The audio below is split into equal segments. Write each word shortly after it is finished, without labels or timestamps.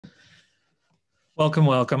Welcome,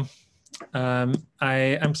 welcome.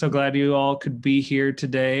 I'm so glad you all could be here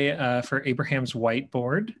today for Abraham's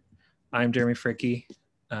Whiteboard. I'm Jeremy Fricke.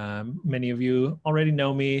 Many of you already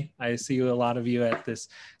know me. I see a lot of you at this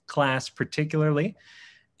class particularly.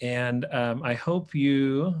 And I hope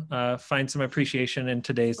you find some appreciation in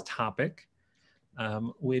today's topic,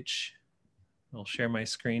 which I'll share my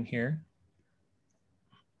screen here.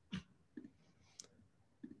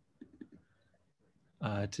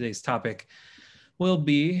 Today's topic will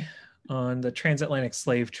be on the transatlantic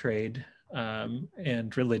slave trade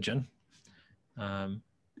and religion,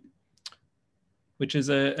 which is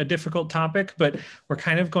a difficult topic, but we're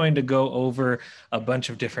kind of going to go over a bunch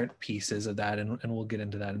of different pieces of that, and we'll get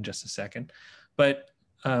into that in just a second. But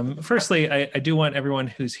firstly, I do want everyone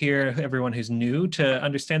who's here, everyone who's new, to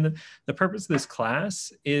understand that the purpose of this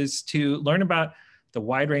class is to learn about the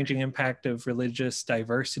wide-ranging impact of religious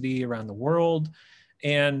diversity around the world.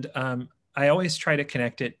 And I always try to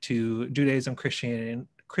connect it to Judaism,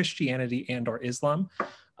 Christianity and or Islam.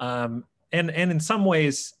 And in some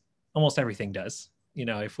ways, almost everything does. You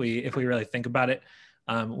know, if we really think about it,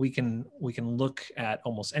 we can look at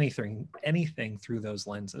almost anything through those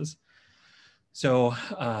lenses. So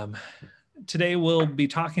today we'll be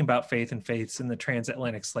talking about faith and faiths in the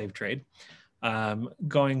transatlantic slave trade,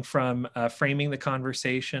 going from framing the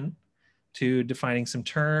conversation to defining some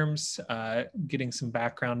terms, getting some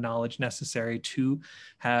background knowledge necessary to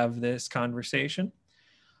have this conversation.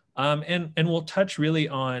 And we'll touch really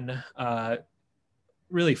on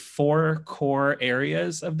really 4 core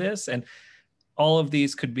areas of this, and all of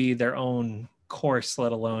these could be their own course,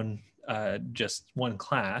 let alone just one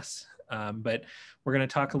class. But we're going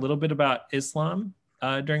to talk a little bit about Islam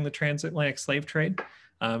during the transatlantic slave trade.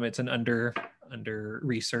 It's an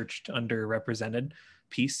under-researched, underrepresented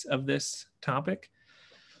piece of this topic.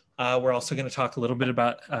 We're also going to talk a little bit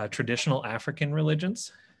about traditional African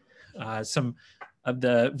religions, some of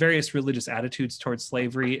the various religious attitudes towards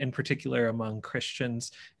slavery, in particular among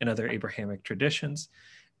Christians and other Abrahamic traditions.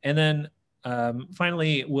 And then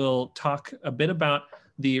finally, we'll talk a bit about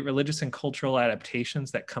the religious and cultural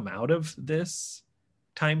adaptations that come out of this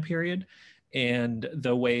time period and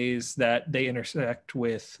the ways that they intersect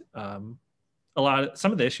with some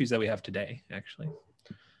of the issues that we have today, actually.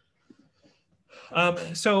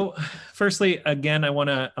 So firstly, again, I want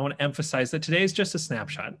to emphasize that today is just a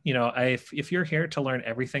snapshot. You know, if you're here to learn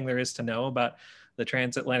everything there is to know about the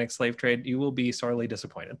transatlantic slave trade, you will be sorely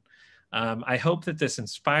disappointed. I hope that this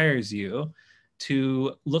inspires you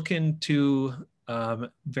to look into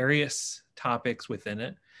various topics within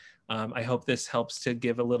it. I hope this helps to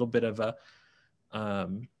give a little bit of a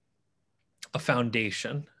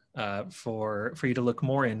foundation for you to look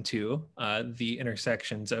more into the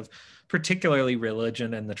intersections of particularly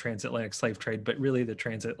religion and the transatlantic slave trade, but really the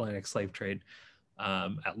transatlantic slave trade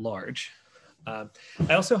at large. I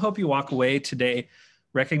also hope you walk away today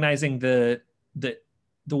recognizing the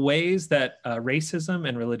ways that racism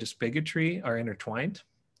and religious bigotry are intertwined.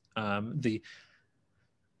 The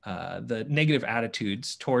negative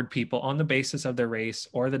attitudes toward people on the basis of their race,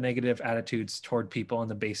 or the negative attitudes toward people on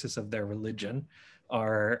the basis of their religion,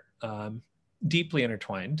 are deeply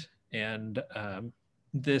intertwined, and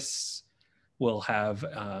this will have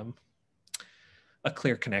a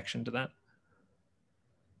clear connection to that.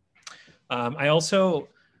 I also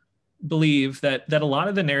believe that a lot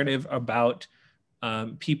of the narrative about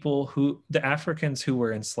people the Africans who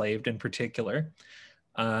were enslaved in particular,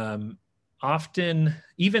 often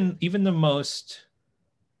even the most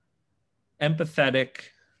empathetic,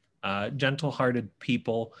 gentle-hearted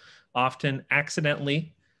people often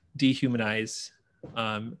accidentally dehumanize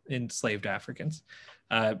enslaved Africans,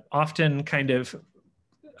 often kind of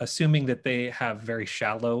assuming that they have very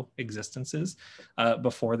shallow existences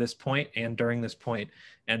before this point and during this point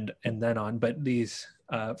and then on. But these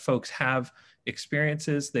folks have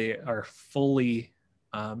experiences. They are fully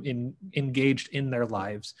engaged in their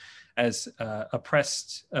lives, as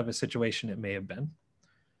oppressed of a situation it may have been.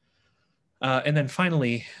 And then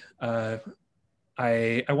finally,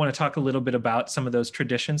 I want to talk a little bit about some of those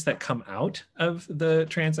traditions that come out of the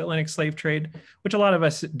transatlantic slave trade, which a lot of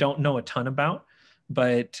us don't know a ton about,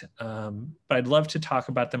 but I'd love to talk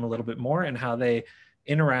about them a little bit more and how they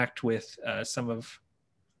interact with some of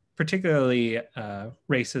particularly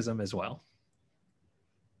racism as well.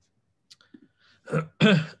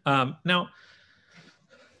 Now,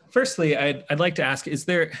 firstly, I'd like to ask, are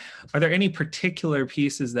there any particular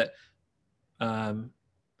pieces that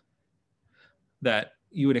that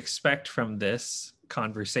you would expect from this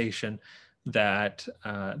conversation that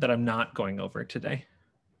I'm not going over today?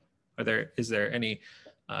 Is there any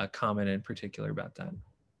comment in particular about that?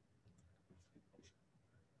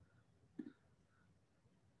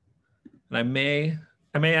 And I may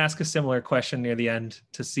ask a similar question near the end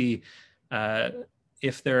to see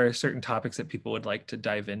if there are certain topics that people would like to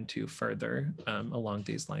dive into further along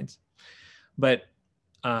these lines. But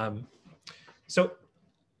so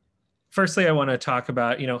firstly, I want to talk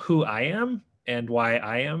about, who I am and why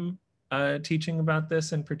I am teaching about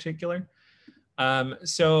this in particular.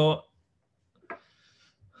 So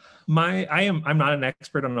I'm not an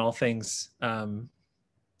expert on all things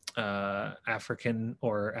African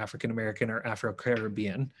or African American or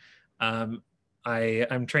Afro-Caribbean. I'm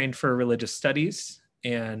trained for religious studies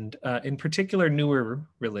and in particular newer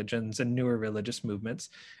religions and newer religious movements.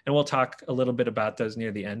 And we'll talk a little bit about those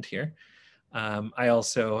near the end here. I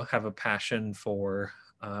also have a passion for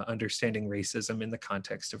understanding racism in the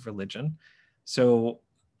context of religion. So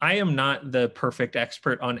I am not the perfect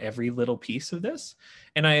expert on every little piece of this.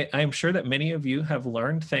 And I'm sure that many of you have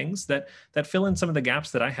learned things that fill in some of the gaps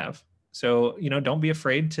that I have. So, don't be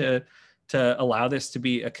afraid to allow this to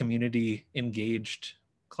be a community engaged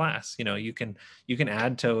class. You can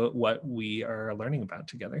add to what we are learning about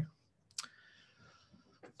together.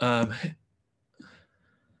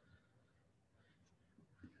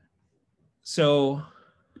 So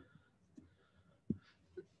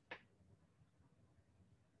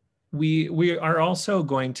we are also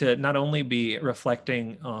going to not only be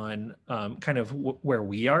reflecting on kind of where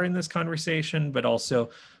we are in this conversation, but also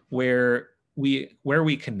where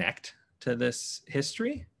we connect to this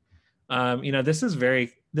history. This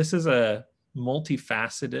is a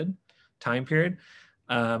multifaceted time period.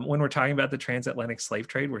 When we're talking about the transatlantic slave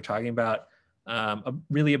trade, we're talking about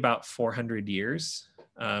really about 400 years.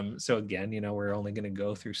 So again, we're only going to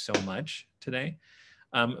go through so much today,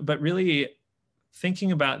 but really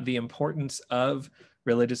thinking about the importance of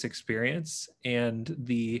religious experience and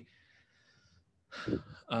the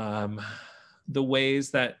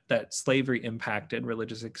ways that slavery impacted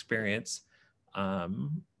religious experience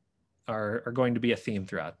are going to be a theme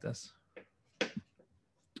throughout this.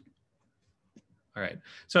 All right,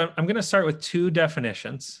 so I'm going to start with two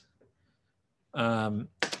definitions.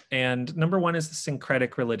 And number one is the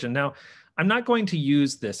syncretic religion. Now, I'm not going to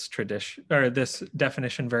use this tradition or this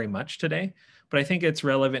definition very much today, but I think it's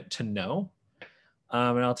relevant to know.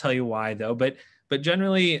 And I'll tell you why though. But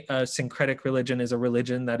generally, a syncretic religion is a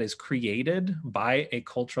religion that is created by a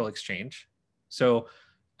cultural exchange. So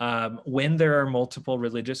when there are multiple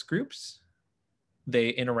religious groups, they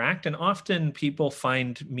interact, and often people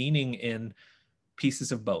find meaning in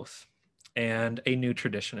pieces of both, and a new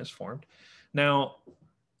tradition is formed. Now,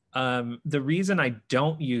 the reason I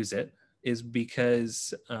don't use it is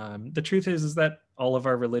because the truth is that all of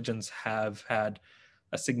our religions have had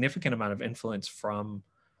a significant amount of influence from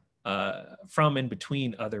and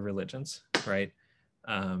between other religions, right?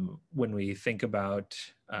 When we think about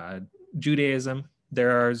Judaism,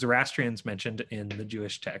 there are Zoroastrians mentioned in the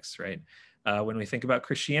Jewish texts, right? When we think about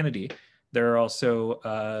Christianity, there are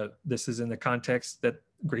also, this is in the context that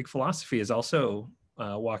Greek philosophy is also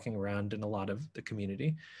walking around in a lot of the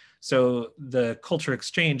community. So the culture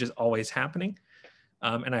exchange is always happening.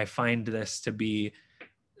 And I find this to be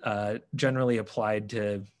generally applied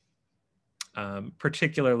to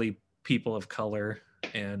particularly people of color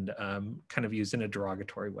and kind of used in a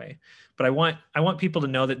derogatory way. But I want people to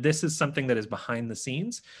know that this is something that is behind the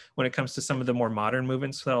scenes when it comes to some of the more modern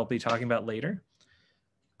movements that I'll be talking about later.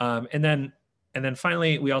 And then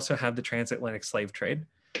finally, we also have the transatlantic slave trade.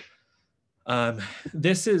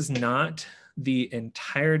 This is not the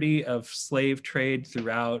entirety of slave trade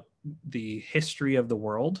throughout the history of the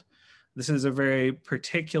world. This is a very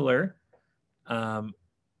particular,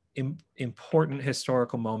 important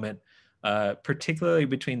historical moment, particularly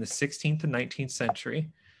between the 16th and 19th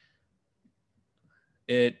century.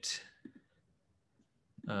 Sorry,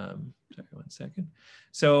 one second.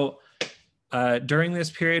 So during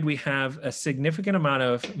this period, we have a significant amount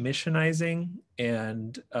of missionizing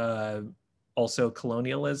and also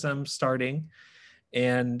colonialism starting.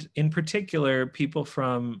 And in particular, people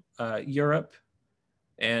from Europe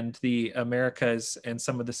and the Americas and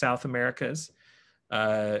some of the South Americas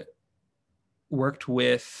worked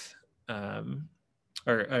with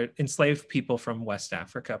or enslaved people from West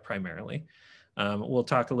Africa primarily. We'll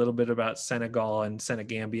talk a little bit about Senegal and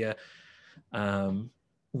Senegambia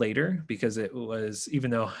later, because it was,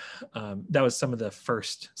 even though that was some of the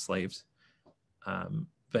first slaves.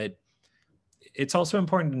 But it's also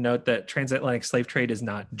important to note that transatlantic slave trade is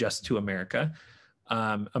not just to America.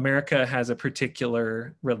 America has a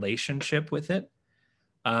particular relationship with it.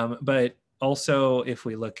 But also, if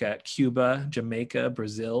we look at Cuba, Jamaica,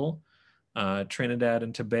 Brazil, Trinidad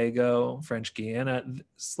and Tobago, French Guiana,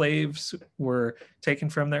 slaves were taken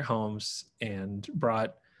from their homes and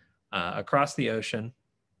brought across the ocean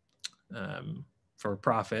for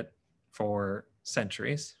profit for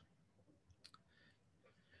centuries.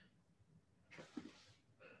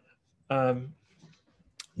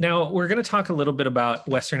 Now, we're going to talk a little bit about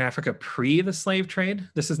Western Africa pre the slave trade.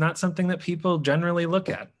 This is not something that people generally look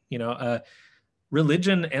at.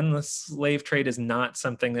 Religion and the slave trade is not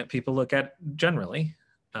something that people look at generally.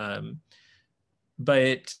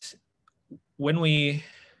 But when we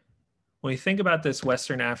think about this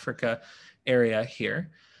Western Africa area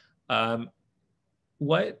here,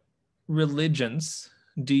 what religions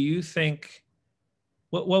do you think,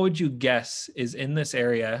 what would you guess is in this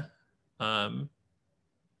area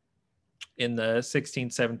in the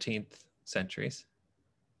 16th, 17th centuries?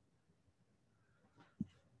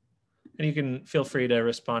 And you can feel free to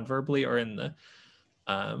respond verbally or in the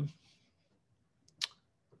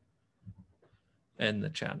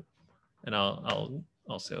chat. And I'll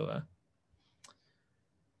also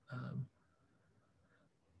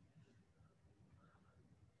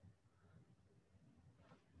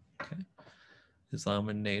okay. Islam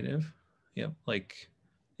and native, yep, like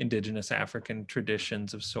indigenous African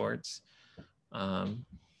traditions of sorts.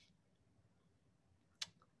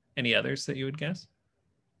 Any others that you would guess?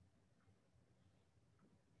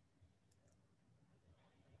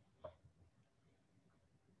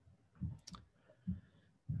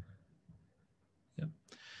 Yep.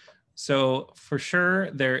 So for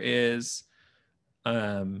sure there is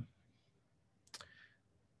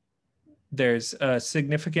there's a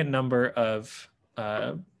significant number of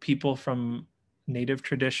people from native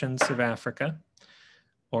traditions of Africa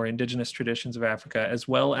or indigenous traditions of Africa, as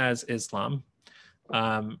well as Islam.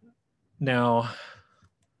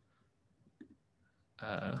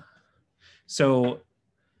 So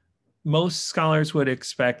most scholars would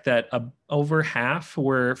expect that over half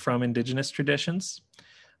were from indigenous traditions.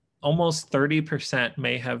 Almost 30%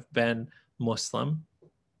 may have been Muslim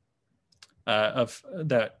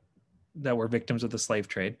that were victims of the slave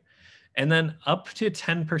trade. And then up to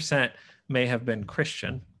 10% may have been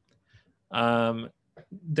Christian.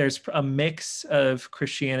 There's a mix of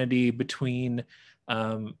Christianity between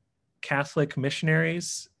Catholic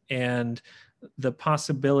missionaries and the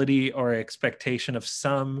possibility or expectation of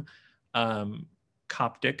some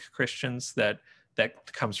Coptic Christians that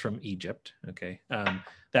comes from Egypt. Okay,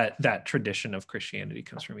 that tradition of Christianity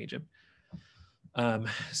comes from Egypt.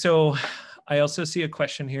 So I also see a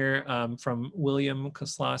question here from William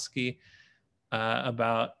Koslowski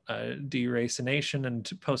about deracination and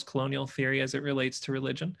post-colonial theory as it relates to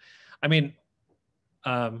religion. I mean,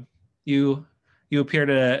 you appear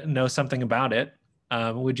to know something about it.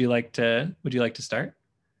 Would you like to start?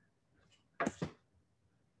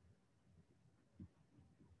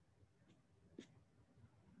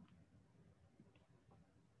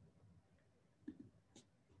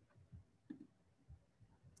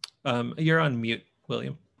 You're on mute,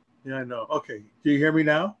 William. Yeah, I know. Okay. Do you hear me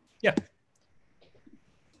now? Yeah.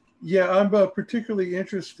 Yeah, I'm particularly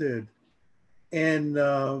interested in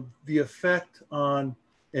the effect on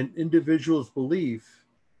an individual's belief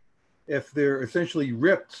if they're essentially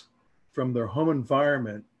ripped from their home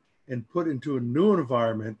environment and put into a new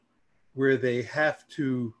environment where they have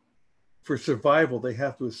to, for survival, they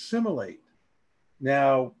have to assimilate.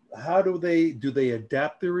 Now, how do they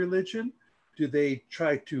adapt their religion? Do they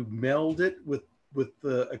try to meld it with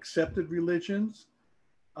the accepted religions?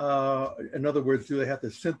 In other words, do they have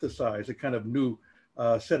to synthesize a kind of new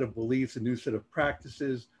set of beliefs, a new set of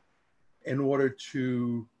practices in order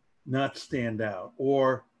to not stand out?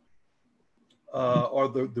 Or are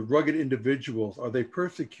the rugged individuals, are they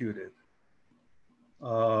persecuted?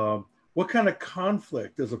 What kind of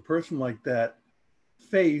conflict does a person like that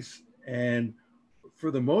face? And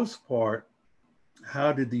for the most part,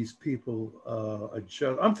 how did these people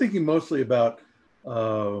adjust? I'm thinking mostly about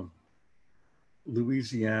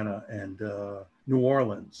Louisiana and New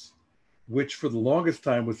Orleans, which for the longest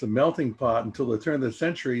time was the melting pot until the turn of the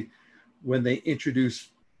century when they introduced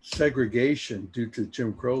segregation due to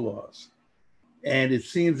Jim Crow laws. And it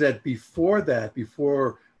seems that before that,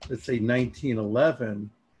 before, let's say 1911,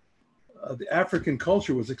 the African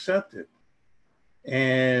culture was accepted.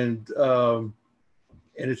 And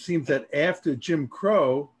it seems that after Jim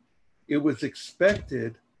Crow, it was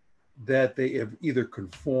expected that they have either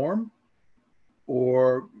conform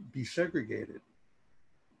or be segregated.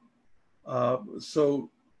 So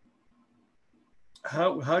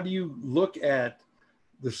how do you look at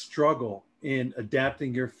the struggle in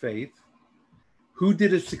adapting your faith? Who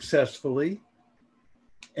did it successfully?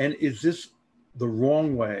 And is this the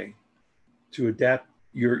wrong way to adapt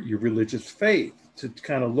your religious faith, to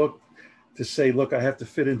kind of look, to say, look, I have to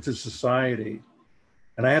fit into society.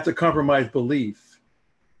 and I have to compromise belief,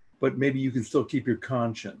 but maybe you can still keep your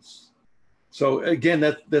conscience. So again,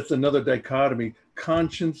 that's another dichotomy: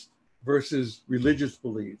 conscience versus religious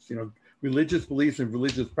beliefs. You know, religious beliefs and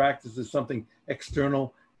religious practice is something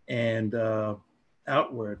external and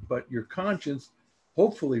outward, but your conscience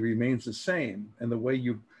hopefully remains the same, and the way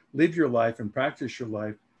you live your life and practice your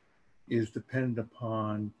life is dependent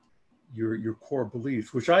upon your core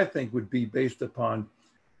beliefs, which I think would be based upon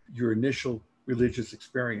your initial religious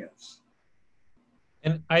experience.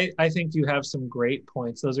 And I think you have some great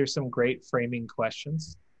points. Those are some great framing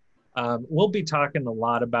questions. We'll be talking a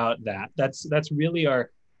lot about that. That's really our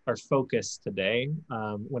focus today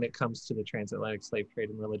when it comes to the transatlantic slave trade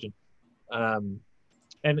and religion.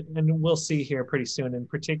 And we'll see here pretty soon, in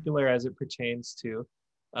particular as it pertains to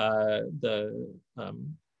the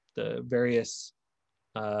various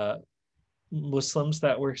Muslims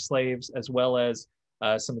that were slaves, as well as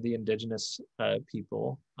some of the indigenous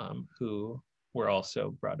people who were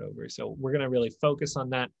also brought over. So we're going to really focus on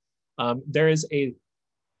that. There is a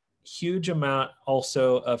huge amount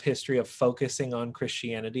also of history of focusing on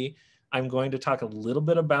Christianity. I'm going to talk a little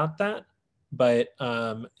bit about that, but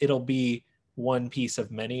it'll be one piece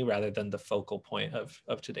of many rather than the focal point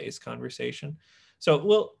of today's conversation.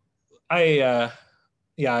 So I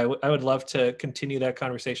would love to continue that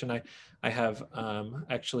conversation. I have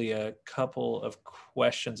actually a couple of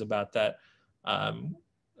questions about that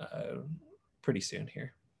pretty soon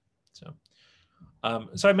here. So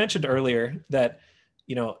I mentioned earlier that,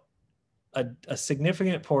 you know, a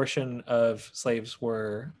significant portion of slaves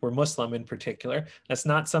were Muslim in particular. That's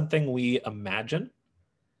not something we imagine.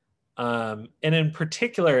 And in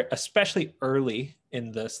particular, especially early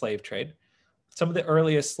in the slave trade, some of the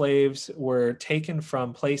earliest slaves were taken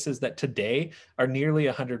from places that today are nearly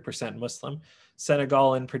 100% Muslim.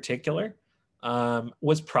 Senegal in particular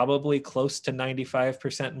was probably close to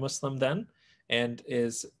 95% Muslim then, and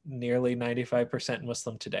is nearly 95%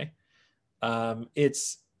 Muslim today.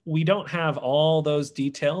 We don't have all those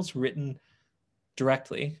details written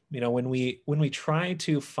directly. You know, when we try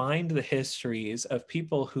to find the histories of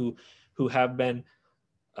people who have been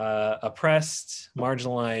oppressed,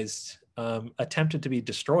 marginalized, attempted to be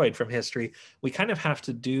destroyed from history, we kind of have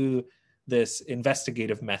to do this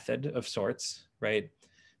investigative method of sorts, right?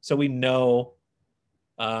 So we know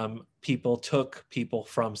people took people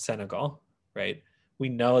from Senegal, right? We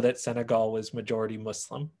know that Senegal was majority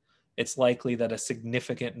Muslim. It's likely that a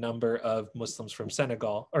significant number of Muslims from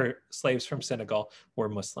Senegal, or slaves from Senegal, were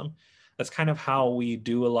Muslim. That's kind of how we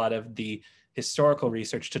do a lot of the historical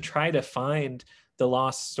research to try to find the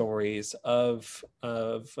lost stories of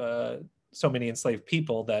so many enslaved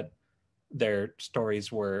people that their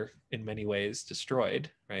stories were in many ways destroyed,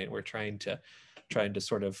 right? We're trying to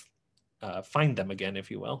sort of find them again, if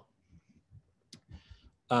you will.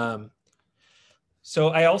 So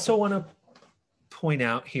I also want to point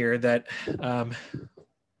out here that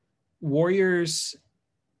warriors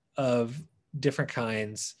of different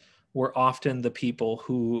kinds were often the people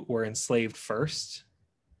who were enslaved first.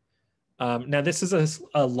 Now, this is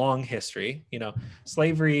a long history. You know,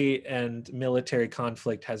 slavery and military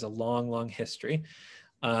conflict has a long, long history.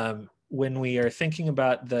 When we are thinking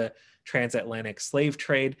about the transatlantic slave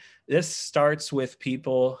trade, this starts with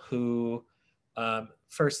people who,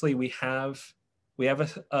 firstly, we have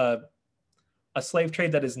a slave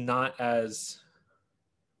trade that is not as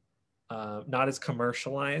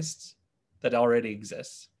commercialized, that already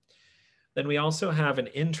exists. Then we also have an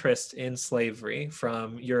interest in slavery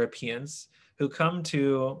from Europeans who come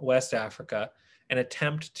to West Africa and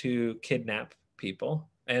attempt to kidnap people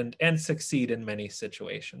and succeed in many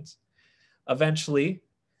situations. Eventually,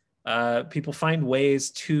 people find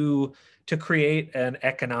ways to create an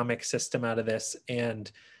economic system out of this, and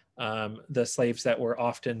the slaves that were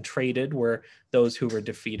often traded were those who were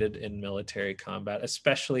defeated in military combat,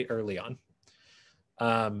 especially early on.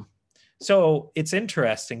 So it's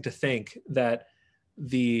interesting to think that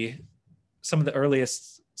some of the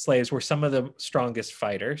earliest slaves were some of the strongest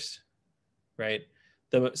fighters, right?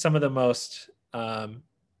 Some of the most,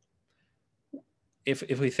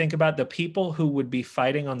 if we think about the people who would be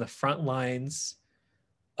fighting on the front lines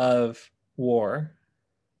of war,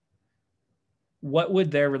 what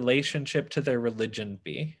would their relationship to their religion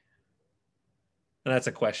be? And that's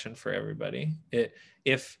a question for everybody.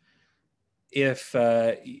 If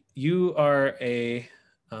you are a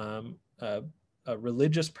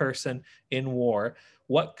religious person in war,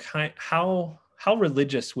 how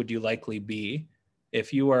religious would you likely be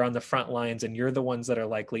if you are on the front lines and you're the ones that are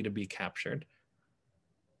likely to be captured?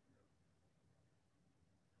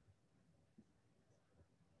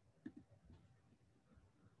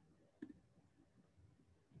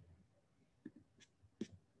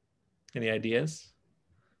 Any ideas?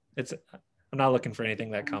 I'm not looking for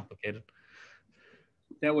anything that complicated.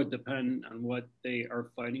 That would depend on what they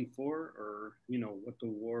are fighting for, or what the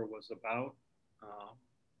war was about.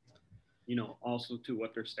 Also to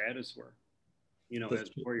what their status were, That's as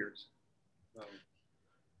true. warriors. So.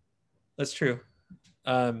 That's true.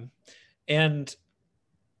 But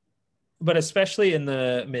especially in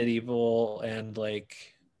the medieval and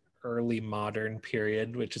like early modern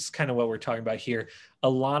period, which is kind of what we're talking about here, a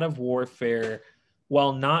lot of warfare,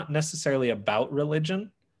 while not necessarily about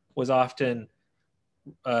religion, was often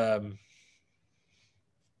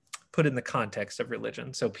put in the context of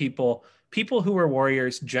religion. So people who were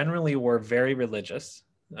warriors generally were very religious.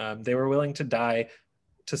 They were willing to die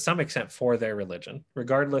to some extent for their religion,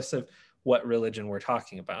 regardless of what religion we're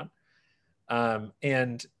talking about.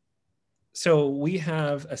 And so we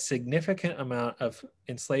have a significant amount of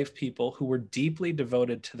enslaved people who were deeply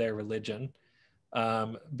devoted to their religion,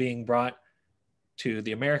 being brought to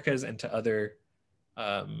the Americas and to other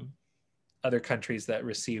countries that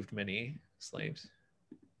received many slaves.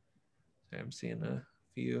 I'm seeing a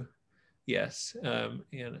few. Yes,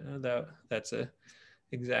 that's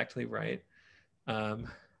exactly right.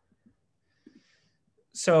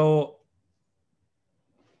 So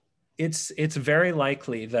it's very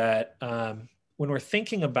likely that when we're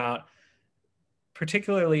thinking about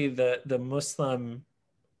particularly the Muslim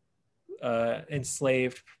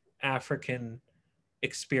enslaved African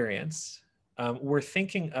experience, we're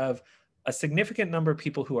thinking of a significant number of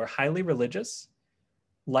people who are highly religious,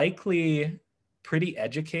 likely pretty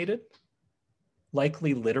educated,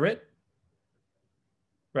 likely literate,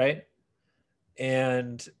 right?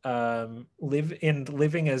 And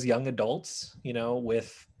living as young adults,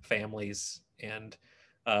 with families and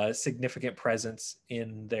significant presence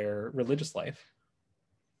in their religious life.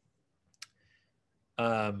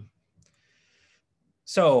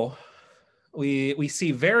 So we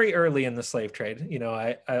see very early in the slave trade,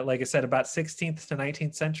 I like I said, about 16th to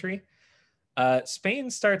 19th century, Spain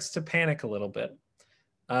starts to panic a little bit.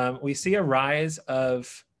 We see a rise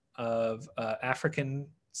of African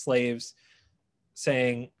slaves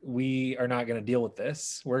saying, we are not going to deal with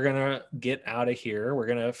this. We're going to get out of here. We're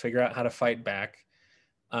going to figure out how to fight back.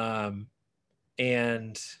 And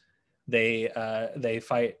they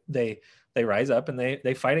fight. They rise up and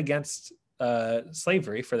they fight against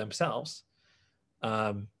slavery for themselves.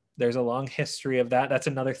 There's a long history of that. That's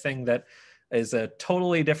another thing that is a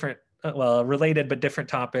totally different, related but different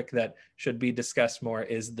topic that should be discussed more,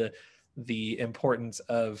 is the importance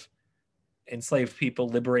of enslaved people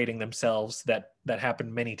liberating themselves that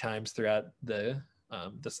happened many times throughout the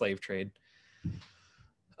slave trade.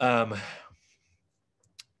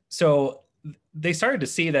 So they started to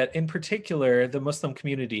see that, in particular, the Muslim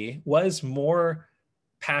community was more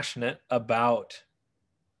passionate about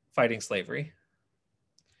fighting slavery.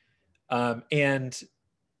 And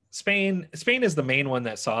Spain is the main one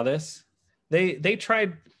that saw this. They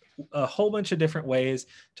tried a whole bunch of different ways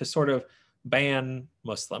to sort of ban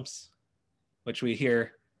Muslims, which we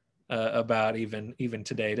hear about even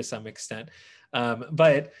today to some extent.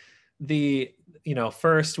 But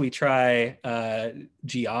first we try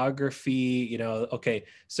geography, okay,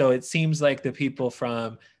 so it seems like the people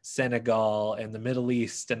from Senegal and the Middle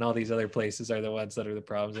East and all these other places are the ones that are the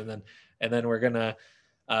problems. And then we're gonna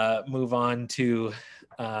move on to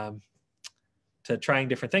trying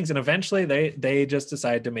different things. And eventually they just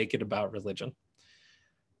decide to make it about religion.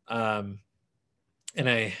 And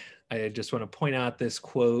I just want to point out this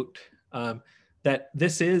quote, that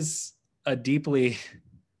this is a deeply,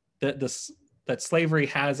 that slavery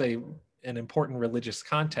has an important religious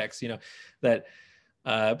context, that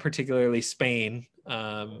particularly Spain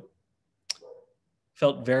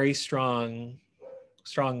felt very strongly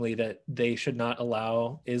that they should not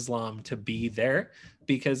allow Islam to be there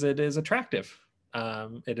because it is attractive.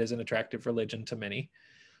 It is an attractive religion to many.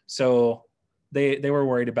 So they were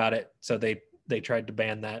worried about it. So they tried to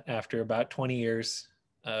ban that after about 20 years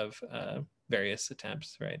of various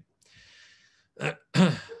attempts, right?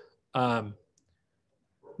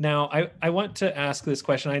 Now, I want to ask this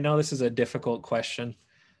question. I know this is a difficult question,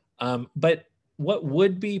 but what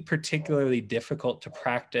would be particularly difficult to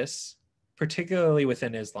practice, particularly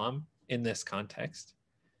within Islam, in this context?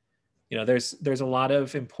 There's a lot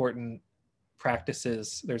of important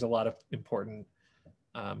practices. There's a lot of important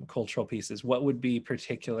cultural pieces. What would be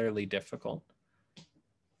particularly difficult?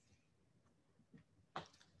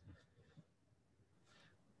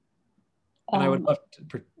 And I would love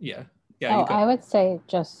to, yeah. I would say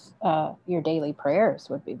just your daily prayers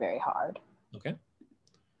would be very hard. Okay,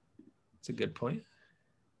 that's a good point.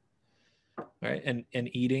 All right, and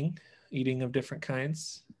eating of different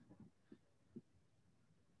kinds.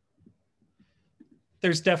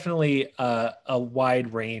 there's definitely a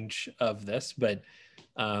wide range of this, but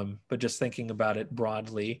just thinking about it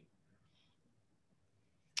broadly,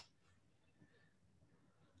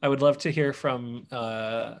 I would love to hear from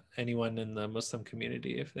anyone in the Muslim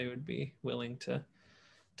community if they would be willing to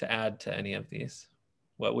add to any of these.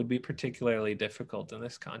 What would be particularly difficult in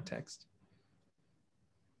this context?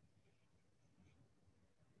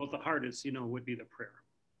 Well, the hardest, would be the prayer,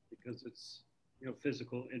 because it's,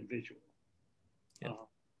 physical and visual. Yeah.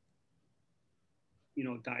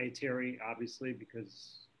 Dietary, obviously,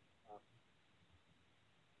 because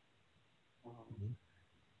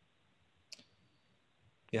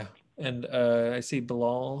yeah. And I see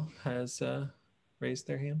Bilal has raised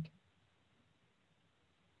their hand.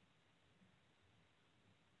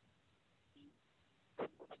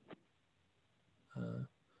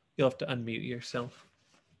 You'll have to unmute yourself.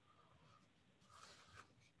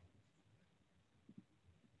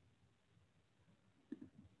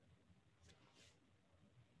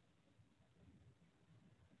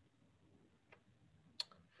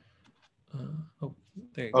 Oh,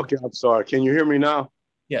 there you go. Okay, I'm sorry. Can you hear me now?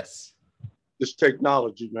 Yes. This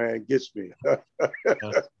technology, man, gets me.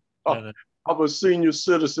 No. I'm a senior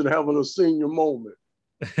citizen having a senior moment.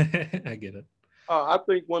 I get it. I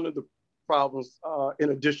think one of the problems,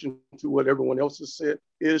 in addition to what everyone else has said,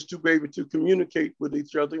 is to be able to communicate with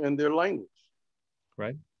each other in their language.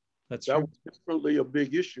 Right. That was definitely a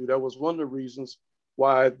big issue. That was one of the reasons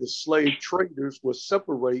why the slave traders would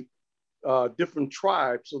separate different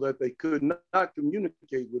tribes so that they could not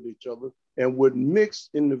communicate with each other, and would mix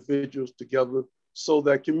individuals together so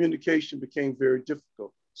that communication became very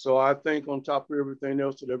difficult. So I think on top of everything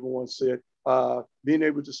else that everyone said, being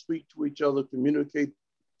able to speak to each other, communicate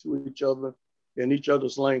to each other in each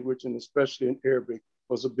other's language, and especially in Arabic,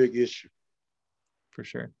 was a big issue. For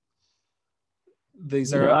sure.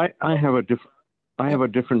 These are. I have a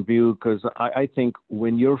different view, because I think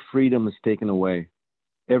when your freedom is taken away,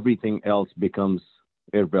 everything else becomes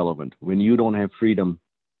irrelevant. When you don't have freedom,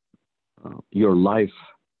 your life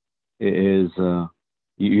is,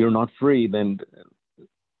 you're not free, then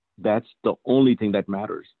that's the only thing that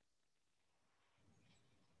matters.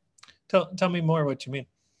 Tell me more what you mean.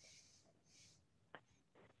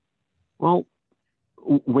 Well,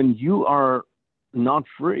 when you are not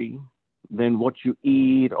free, then what you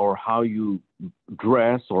eat or how you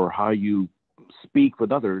dress or how you speak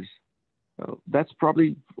with others, that's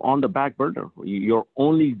probably on the back burner. Your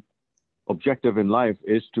only objective in life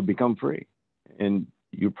is to become free, and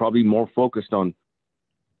you're probably more focused on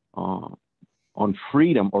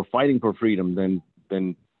freedom or fighting for freedom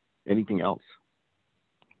than anything else.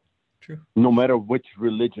 True. No matter which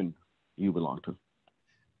religion you belong to.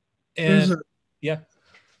 And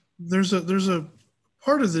there's a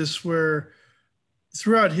part of this where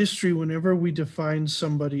throughout history, whenever we define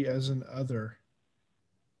somebody as an other,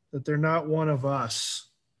 that they're not one of us,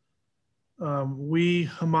 we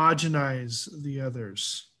homogenize the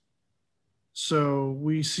others. So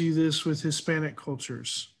we see this with Hispanic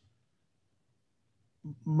cultures.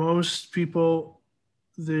 Most people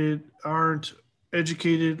that aren't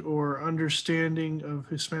educated or understanding of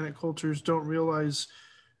Hispanic cultures don't realize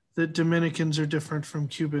that Dominicans are different from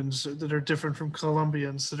Cubans, that are different from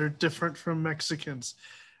Colombians, that are different from Mexicans.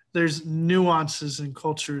 There's nuances in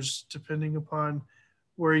cultures depending upon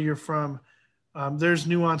where you're from. There's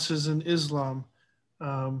nuances in Islam,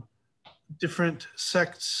 different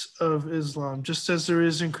sects of Islam, just as there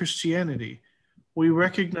is in Christianity. We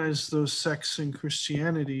recognize those sects in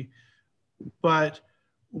Christianity, but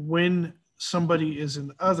when somebody is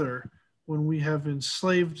an other, when we have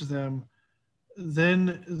enslaved them,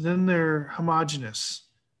 then they're homogenous.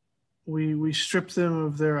 We strip them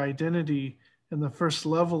of their identity, and the first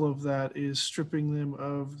level of that is stripping them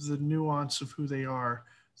of the nuance of who they are,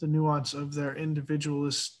 the nuance of their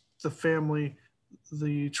individualist, the family,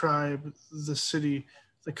 the tribe, the city,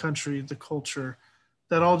 the country, the culture.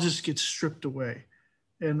 That all just gets stripped away.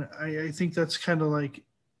 And I think that's kind of like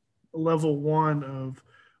level one of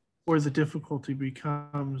where the difficulty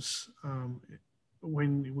becomes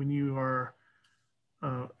when you are,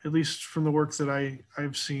 at least from the work that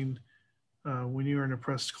I've seen, when you're an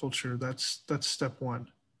oppressed culture, that's step one.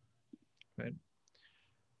 Right.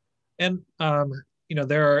 And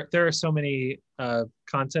there are so many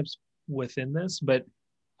concepts within this, but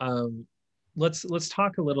let's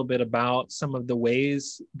talk a little bit about some of the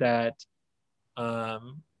ways that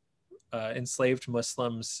enslaved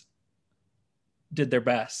Muslims did their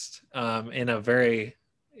best in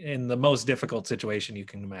the most difficult situation you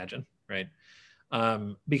can imagine, right?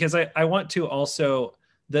 Because I want to also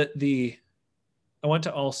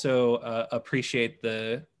appreciate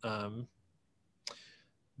the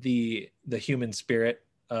the human spirit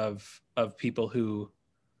of people who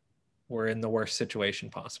were in the worst situation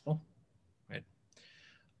possible, right?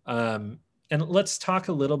 And let's talk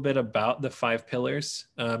a little bit about the 5 pillars.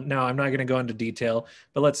 Now, I'm not going to go into detail,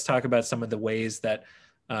 but let's talk about some of the ways that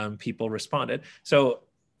people responded. So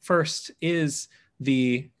first is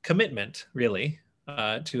the commitment, really,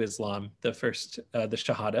 to Islam. The first, the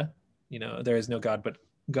Shahada, there is no God but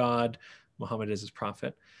God. Muhammad is his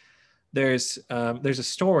prophet. There's a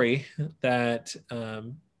story that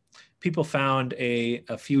people found a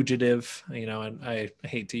fugitive, and I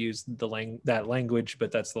hate to use that language,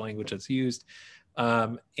 but that's the language that's used.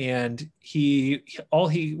 And all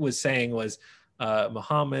he was saying was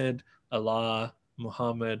Muhammad, Allah,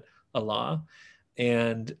 Muhammad, Allah,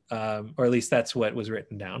 and or at least that's what was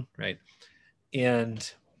written down, right?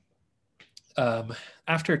 And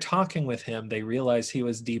after talking with him, they realized he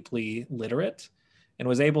was deeply literate and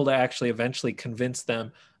was able to actually eventually convince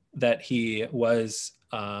them that he was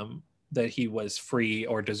free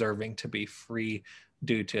or deserving to be free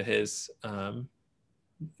due to his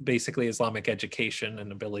basically Islamic education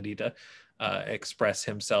and ability to express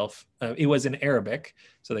himself. It was in Arabic,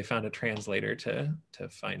 so they found a translator to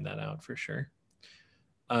find that out for sure.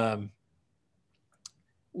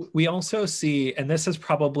 We also see, and this is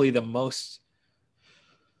probably the most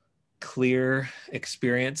clear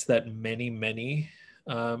experience that many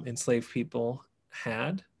enslaved people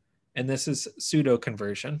had, and this is pseudo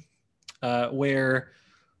conversion, where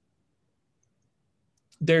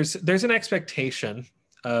there's an expectation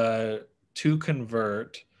to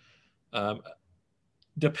convert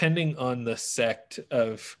depending on the sect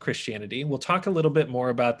of Christianity. We'll talk a little bit more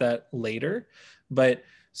about that later, but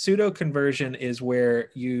pseudo conversion is where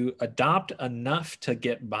you adopt enough to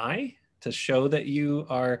get by, to show that you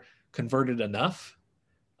are converted enough,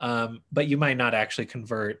 but you might not actually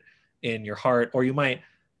convert in your heart, or you might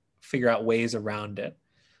figure out ways around it.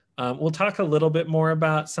 We'll talk a little bit more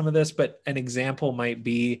about some of this, but an example might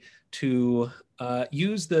be to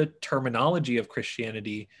use the terminology of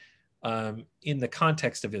Christianity in the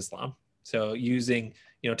context of Islam. So using,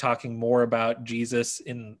 talking more about Jesus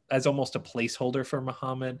as almost a placeholder for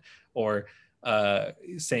Muhammad, or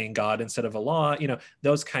saying God instead of Allah,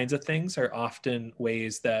 those kinds of things are often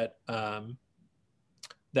ways that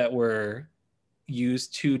that were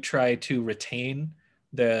used to try to retain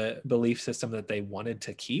the belief system that they wanted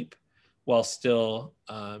to keep while still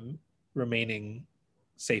remaining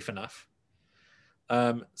safe enough.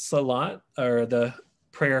 Salat, or the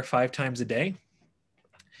prayer 5 times a day.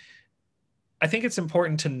 I think it's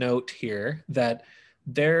important to note here that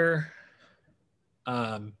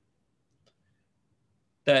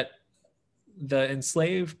that the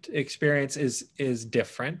enslaved experience is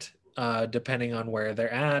different depending on where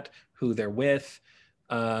they're at, who they're with.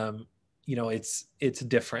 It's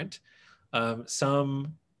different.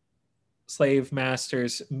 Some slave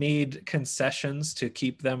masters made concessions to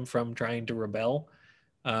keep them from trying to rebel,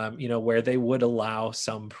 where they would allow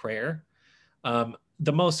some prayer.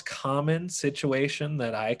 The most common situation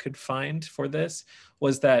that I could find for this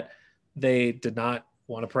was that they did not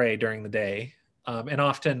want to pray during the day. And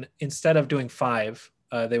often, instead of doing 5,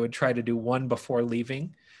 they would try to do 1 before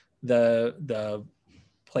leaving the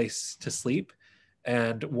place to sleep,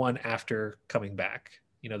 and 1 after coming back.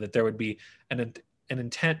 That there would be an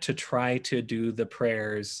intent to try to do the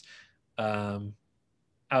prayers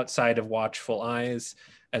outside of watchful eyes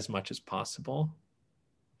as much as possible.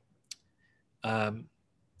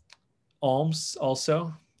 Alms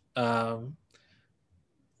also,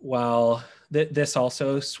 while this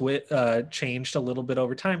also changed a little bit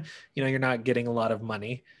over time. You're not getting a lot of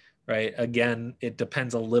money, right? Again, it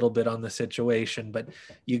depends a little bit on the situation, but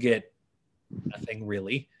you get nothing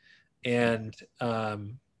really. And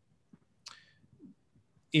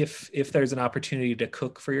if there's an opportunity to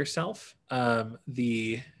cook for yourself,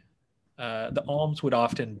 the alms would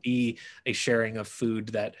often be a sharing of food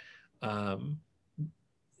that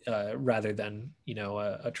rather than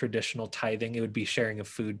a traditional tithing, it would be sharing of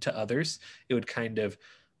food to others. It would kind of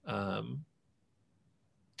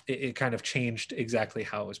it kind of changed exactly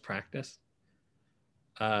how it was practiced.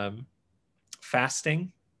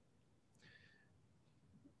 Fasting.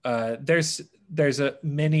 There's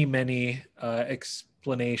many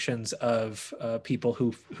explanations of people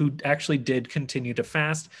who actually did continue to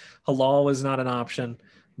fast. Halal was not an option,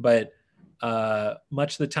 but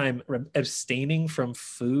much of the time abstaining from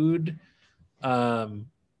food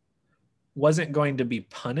wasn't going to be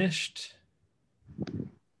punished.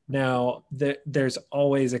 Now, there's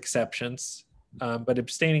always exceptions. but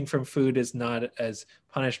abstaining from food is not as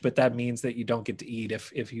punished, but that means that you don't get to eat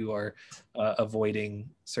if you are avoiding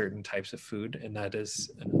certain types of food, and that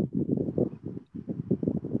is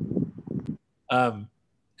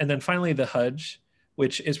and then finally the Hajj,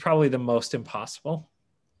 which is probably the most impossible.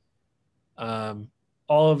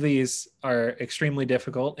 All of these are extremely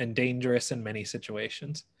difficult and dangerous in many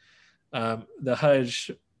situations. The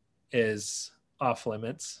Hajj is off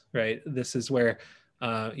limits, right? This is where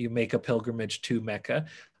you make a pilgrimage to Mecca.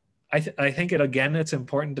 I think it's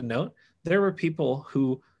important to note there were people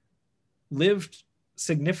who lived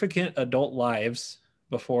significant adult lives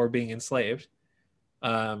before being enslaved.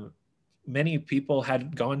 Many people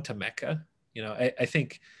had gone to Mecca. You know, I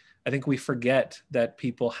think we forget that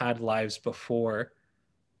people had lives before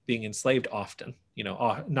being enslaved often. You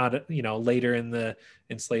know, not, you know, later in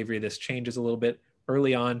slavery, this changes a little bit.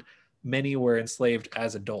 Early on, many were enslaved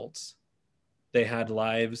as adults. They had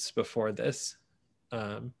lives before this.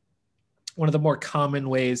 One of the more common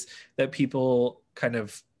ways that people kind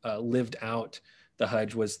of lived out the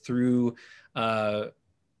Hajj was through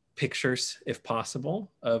pictures, if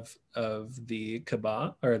possible, of the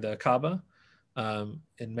Kaaba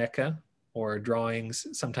in Mecca, or drawings,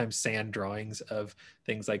 sometimes sand drawings of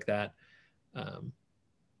things like that.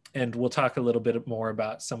 And we'll talk a little bit more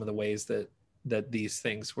about some of the ways that these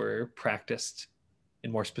things were practiced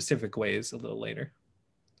in more specific ways a little later.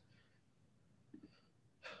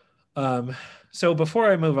 So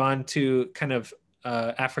before I move on to kind of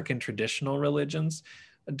African traditional religions,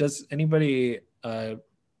 does anybody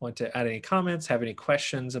want to add any comments, have any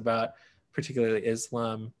questions about particularly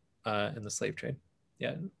Islam and the slave trade?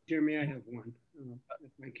 Yeah. Jeremy, I have one,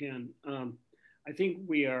 if I can. I think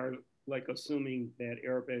we are like assuming that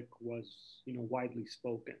Arabic was, you know, widely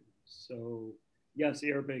spoken. So yes,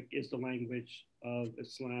 Arabic is the language of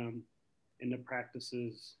Islam and the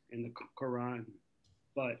practices in the Quran,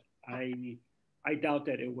 but I doubt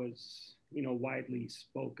that it was, you know, widely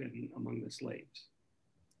spoken among the slaves,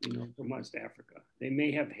 you know, from West Africa. They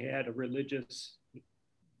may have had a religious,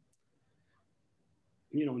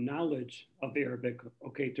 you know, knowledge of Arabic,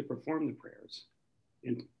 okay, to perform the prayers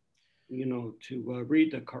and, you know, to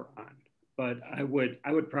read the Quran. But I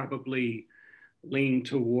would probably lean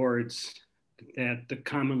towards that the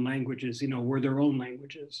common languages, you know, were their own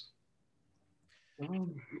languages.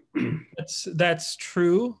 That's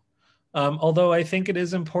true. Although I think it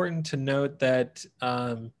is important to note that,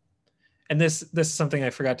 and this is something I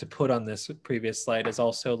forgot to put on this previous slide, is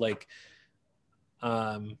also like,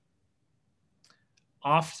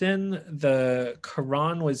 often the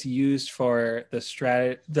Quran was used for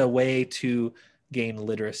the way to gain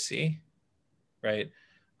literacy, right?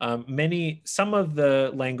 Some of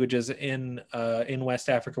the languages in West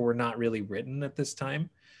Africa were not really written at this time.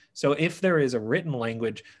 So if there is a written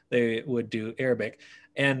language, they would do Arabic.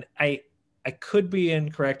 And I could be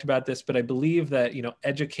incorrect about this, but I believe that, you know,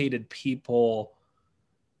 educated people,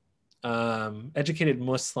 educated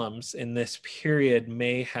Muslims in this period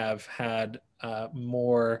may have had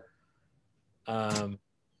more,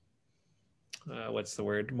 what's the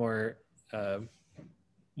word? More,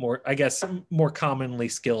 I guess, more commonly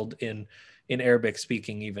skilled in Arabic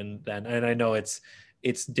speaking even then. And I know it's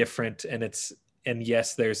different, and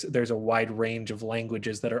yes, there's a wide range of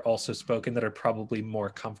languages that are also spoken that are probably more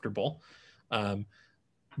comfortable.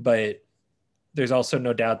 But there's also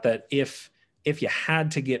no doubt that if you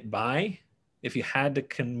had to get by, if you had to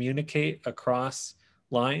communicate across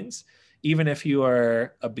lines, even if you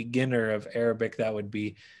are a beginner of Arabic, that would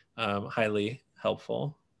be highly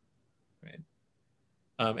helpful, right?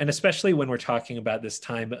 And especially when we're talking about this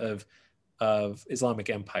time of Islamic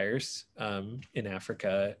empires in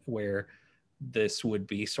Africa, where this would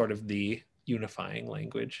be sort of the unifying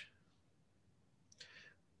language.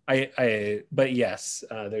 But yes,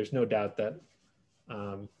 there's no doubt that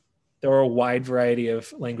there are a wide variety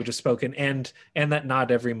of languages spoken, and that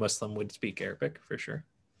not every Muslim would speak Arabic, for sure.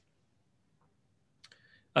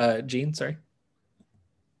 Jean, sorry.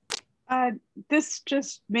 This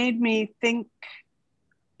just made me think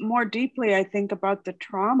more deeply, I think, about the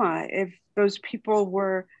trauma. If those people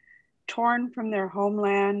were torn from their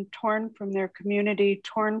homeland, torn from their community,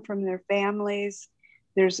 torn from their families,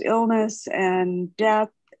 there's illness and death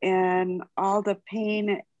and all the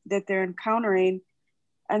pain that they're encountering.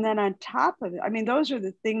 And then on top of it, I mean, those are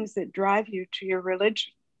the things that drive you to your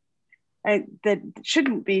religion. That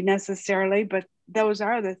shouldn't be necessarily, but those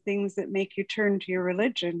are the things that make you turn to your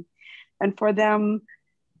religion. And for them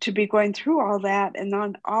to be going through all that, and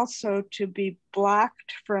then also to be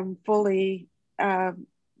blocked from fully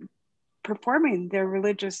performing their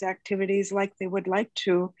religious activities like they would like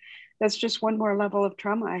to, that's just one more level of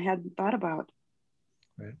trauma I hadn't thought about.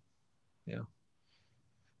 Right. Yeah.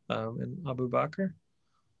 And Abu Bakr?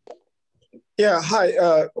 Yeah, hi.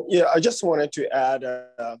 Yeah, I just wanted to add,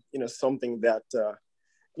 something that,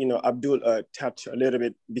 Abdul touched a little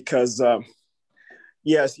bit because,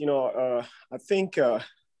 yes, I think,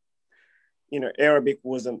 Arabic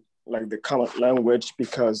wasn't like the common language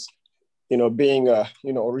because, being,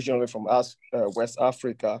 originally from us, West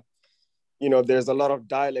Africa, there's a lot of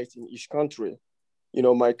dialects in each country.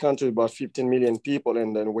 My country is about 15 million people,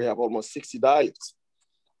 and then we have almost 60 dialects.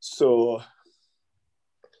 So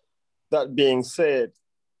that being said,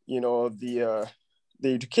 the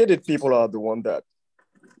educated people are the one that,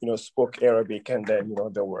 spoke Arabic, and then,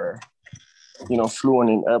 they were, fluent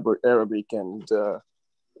in Arabic and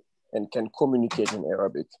can communicate in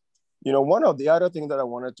Arabic. One of the other things that I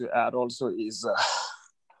wanted to add also is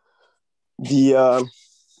the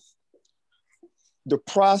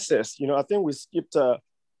process. I think we skipped a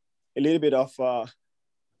little bit of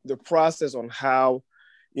the process on how,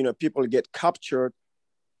 people get captured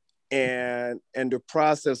and the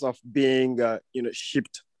process of being,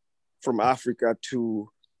 shipped from Africa to,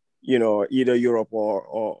 either Europe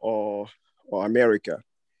or America.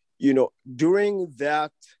 During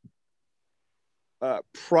that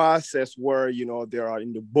process where, they are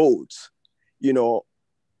in the boats,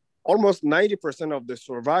 almost 90% of the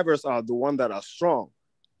survivors are the ones that are strong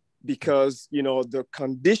because, the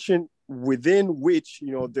condition within which,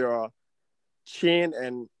 there are chained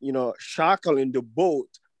and, shackled in the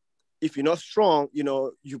boat. If you're not strong,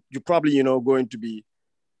 you're probably, going to be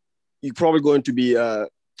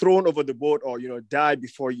thrown over the boat or, die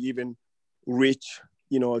before you even reach,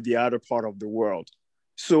 the other part of the world.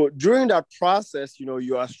 So during that process,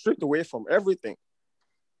 you are stripped away from everything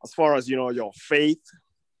as far as, your faith,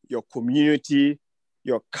 your community,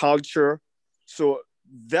 your culture. So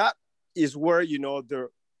that is where, I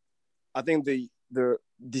think the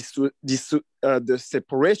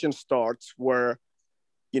separation starts where,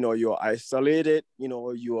 you're isolated,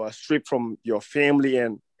 you are stripped from your family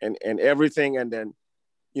and everything. And then,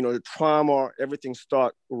 the trauma, everything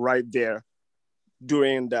starts right there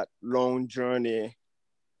during that long journey,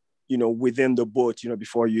 within the boat,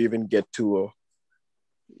 before you even get to,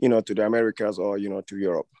 to the Americas or, to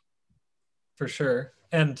Europe. For sure.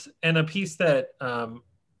 And a piece that I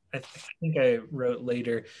think I wrote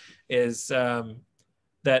later is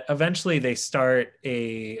that eventually they start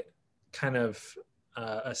a kind of,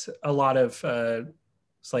 a lot of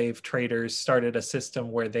slave traders started a system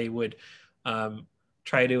where they would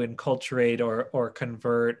try to enculturate or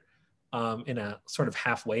convert in a sort of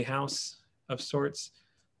halfway house of sorts,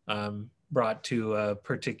 brought to a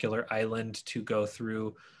particular island to go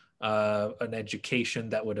through an education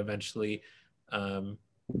that would eventually end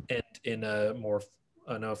in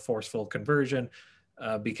a forceful conversion,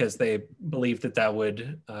 because they believed that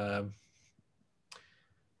would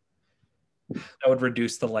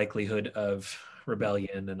reduce the likelihood of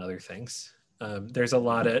rebellion and other things. There's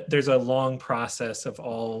a long process of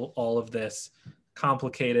all of this,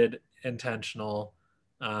 complicated, intentional.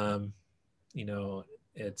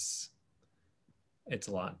 It's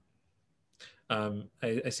a lot.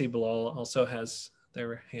 I see Bilal also has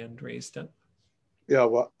their hand raised up. Yeah,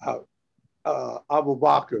 well, Abu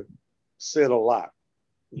Bakr said a lot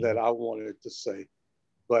that I wanted to say,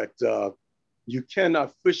 but you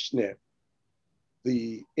cannot fishnet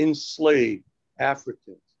the enslaved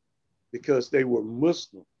Africans because they were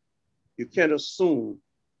Muslim. You can't assume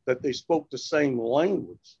that they spoke the same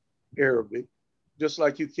language, Arabic, just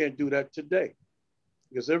like you can't do that today.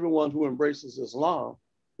 Because everyone who embraces Islam,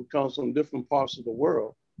 who comes from different parts of the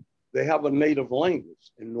world, they have a native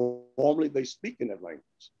language, and normally they speak in that language.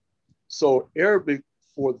 So Arabic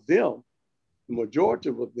for them, the majority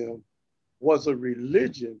of them, was a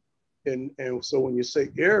religion. And so when you say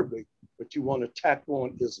Arabic, but you want to tack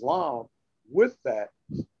on Islam with that,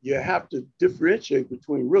 you have to differentiate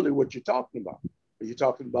between really what you're talking about. Are you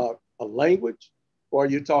talking about a language, or are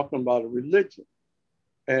you talking about a religion?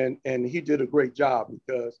 And he did a great job,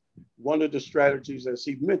 because one of the strategies, as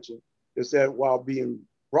he mentioned, is that while being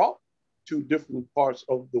brought to different parts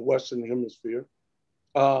of the Western Hemisphere,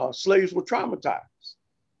 slaves were traumatized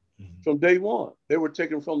from day one. They were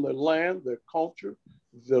taken from their land, their culture,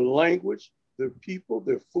 their language, their people,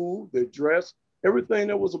 their food, their dress. Everything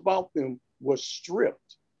that was about them was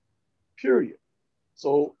stripped, period.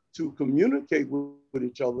 So to communicate with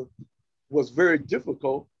each other was very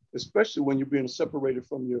difficult, especially when you're being separated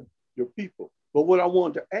from your people. But what I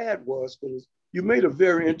wanted to add was, because you made a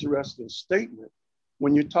very interesting statement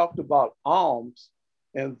when you talked about alms,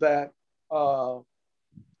 and that,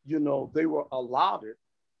 they were allotted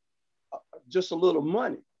just a little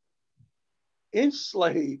money.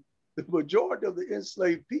 enslaved, the majority of the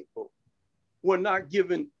enslaved people were not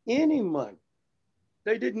given any money.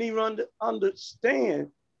 They didn't even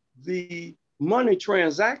understand the money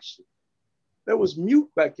transaction. That was mute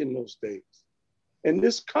back in those days. And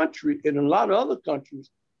this country and a lot of other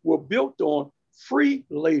countries were built on free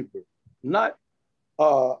labor, not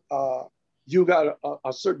you got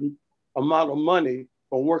a certain amount of money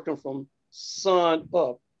from working from sun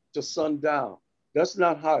up to sundown. That's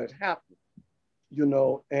not how it happened, you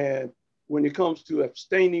know. And when it comes to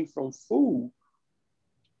abstaining from food,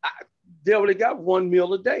 they only got one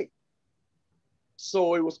meal a day.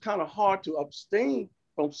 So it was kind of hard to abstain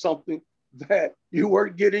from something that you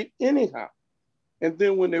weren't getting anyhow. And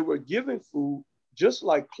then when they were giving food, just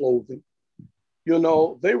like clothing, you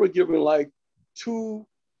know, they were giving like 2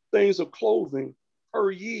 things of clothing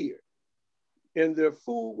per year. And their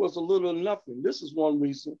food was a little nothing. This is one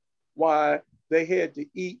reason why they had to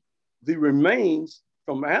eat the remains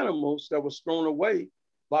from animals that was thrown away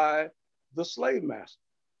by the slave master.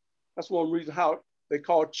 That's one reason how they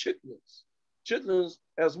call chitlins. Chitlins,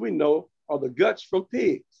 as we know, are the guts from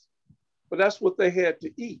pigs, but that's what they had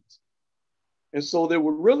to eat. And so there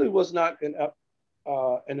really was not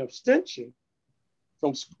an abstention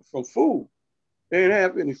from food. They didn't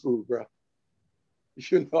have any food, bro.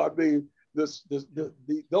 You know, I mean,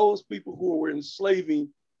 those people who were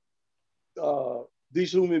enslaving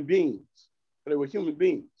these human beings, they were human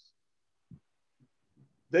beings.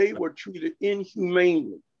 They were treated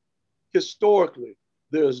inhumanely. Historically,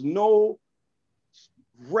 there's no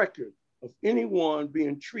record of anyone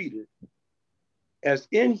being treated as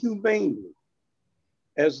inhumanely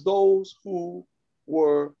as those who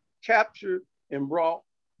were captured and brought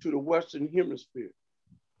to the Western Hemisphere.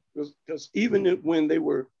 Because even when they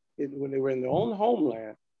were in their own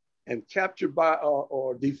homeland and captured by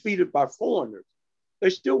or defeated by foreigners, they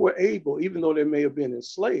still were able, even though they may have been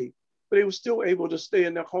enslaved, but they were still able to stay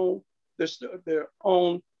in their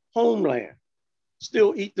own homeland,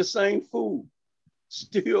 still eat the same food,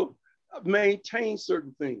 still maintain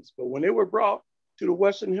certain things. But when they were brought to the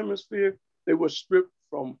Western Hemisphere, they were stripped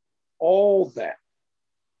from all that.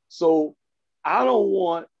 So I don't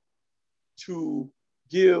want to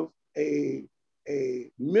give a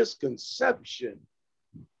misconception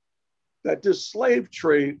that this slave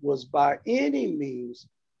trade was by any means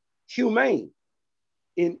humane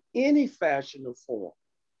in any fashion or form.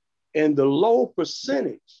 And the low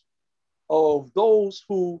percentage of those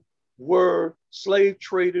who were slave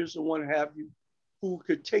traders and what have you, who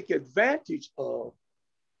could take advantage of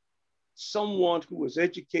someone who was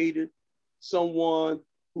educated, someone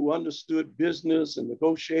who understood business and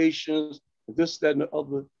negotiations, this, that, and the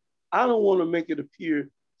other. I don't want to make it appear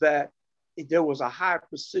that there was a high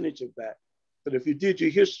percentage of that. But if you did your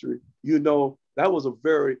history, you know that was a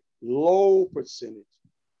very low percentage.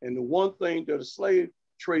 And the one thing that a slave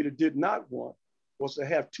trader did not want was to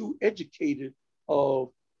have too educated of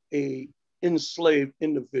a enslaved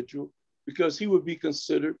individual, because he would be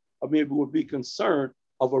considered, or maybe would be concerned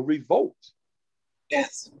of a revolt.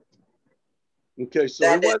 Yes. Okay, so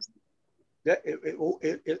it was that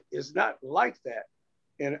it's not like that.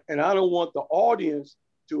 And I don't want the audience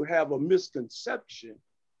to have a misconception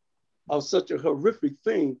of such a horrific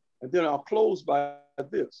thing. And then I'll close by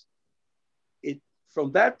this.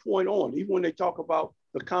 From that point on, even when they talk about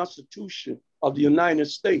the Constitution of the United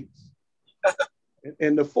States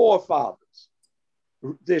and the forefathers,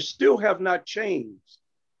 they still have not changed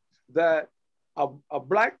that a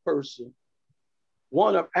Black person,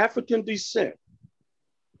 one of African descent,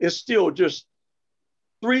 is still just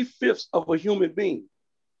 3/5 of a human being.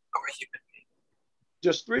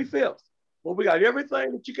 Just 3/5. Well, we got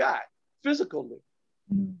everything that you got physically.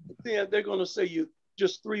 Then they're going to say you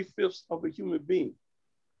just 3/5 of a human being.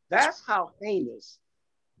 That's how heinous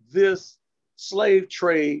this slave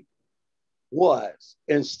trade was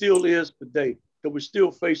and still is today. Because we're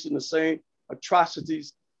still facing the same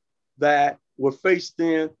atrocities that were faced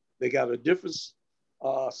then. They got a different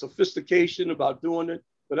sophistication about doing it.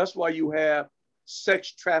 But that's why you have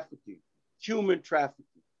sex trafficking, human trafficking.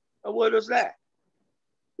 And what is that?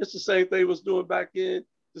 It's the same thing it was doing back in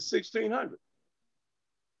the 1600s.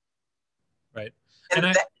 Right.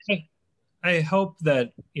 And I hope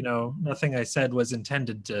that, you know, nothing I said was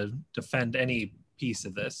intended to defend any piece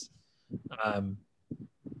of this.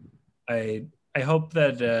 I hope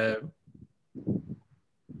that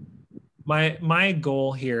my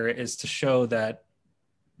goal here is to show that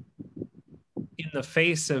in the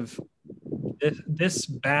face of this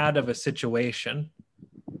bad of a situation,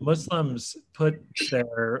 Muslims put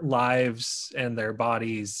their lives and their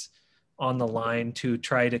bodies on the line to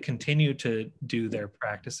try to continue to do their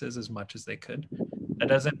practices as much as they could. That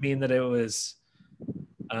doesn't mean that it was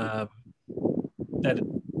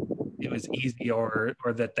easy or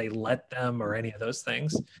that they let them or any of those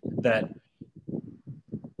things. That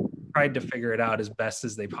tried to figure it out as best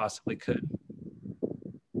as they possibly could.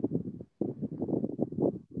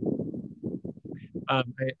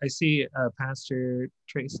 I see Pastor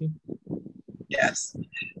Tracy. Yes,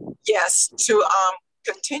 yes, to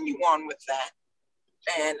continue on with that,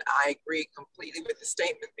 and I agree completely with the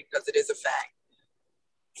statement because it is a fact.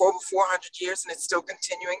 For over 400 years, and it's still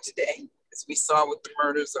continuing today, as we saw with the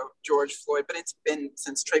murders of George Floyd, but it's been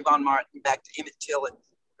since Trayvon Martin back to Emmett Till and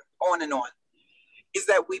on, is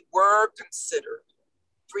that we were considered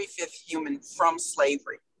 3/5 human from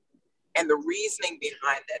slavery. And the reasoning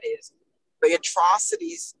behind that is the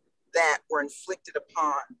atrocities that were inflicted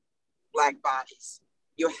upon Black bodies.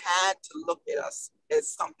 You had to look at us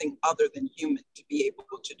as something other than human to be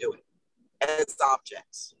able to do it, as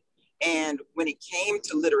objects. And when it came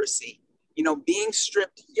to literacy, you know, being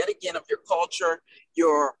stripped yet again of your culture,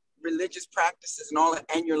 your religious practices and all that,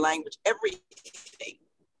 and your language, everything,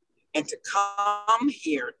 and to come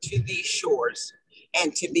here to these shores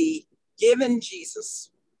and to be given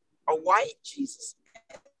Jesus, a white Jesus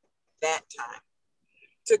at that time,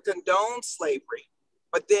 to condone slavery,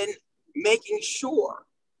 but then making sure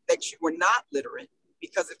that you were not literate,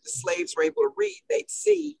 because if the slaves were able to read, they'd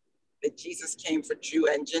see that Jesus came for Jew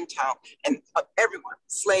and Gentile and everyone,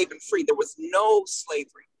 slave and free. There was no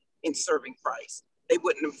slavery in serving Christ. They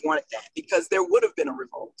wouldn't have wanted that because there would have been a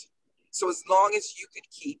revolt. So as long as you could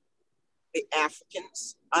keep the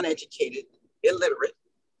Africans uneducated, illiterate,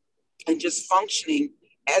 and just functioning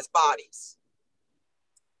as bodies,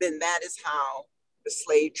 then that is how the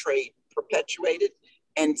slave trade perpetuated,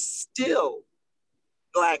 and still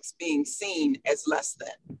Blacks being seen as less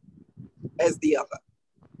than, as the other.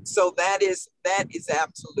 So that is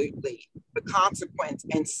absolutely the consequence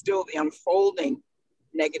and still the unfolding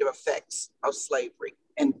negative effects of slavery.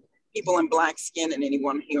 And people in Black skin, and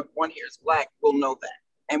anyone here is Black, will know that.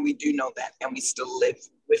 And we do know that, and we still live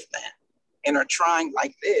with that and are trying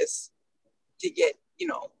like this to get, you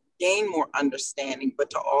know, gain more understanding, but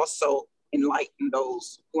to also enlighten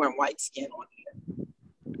those who are in white skin on here.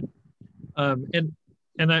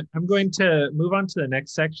 And I'm going to move on to the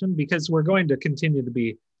next section because we're going to continue to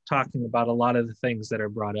be talking about a lot of the things that are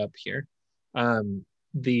brought up here.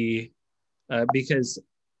 Because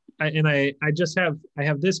I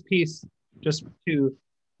have this piece just to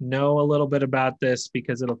know a little bit about this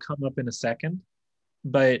because it'll come up in a second,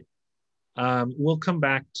 but we'll come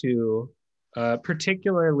back to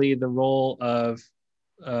particularly the role of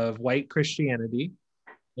white Christianity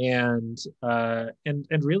and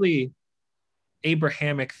really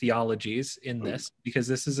Abrahamic theologies in this, because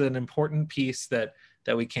this is an important piece that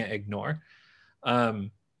we can't ignore. I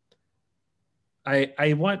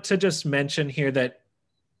want to just mention here that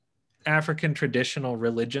African traditional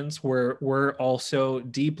religions were also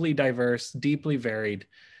deeply diverse, deeply varied.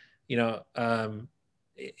 You know,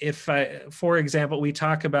 for example, we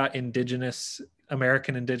talk about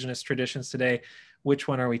American indigenous traditions today, which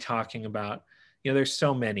one are we talking about? You know, there's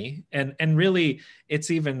so many, and really it's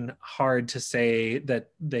even hard to say that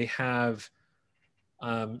they have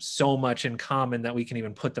so much in common that we can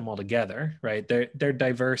even put them all together, right? They're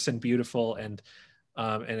diverse and beautiful and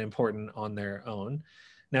important on their own.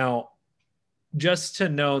 Now, just to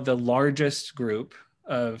know, the largest group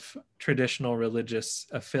of traditional religious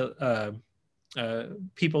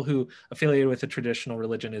people who affiliated with a traditional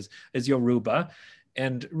religion is Yoruba.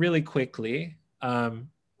 And really quickly,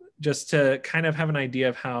 just to kind of have an idea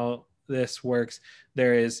of how this works,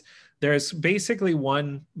 there's basically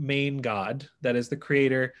one main god that is the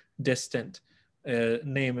creator, distant.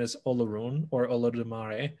 Name is Olorun or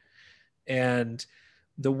Olodumare. And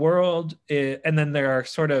the world and then there are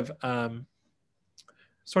sort of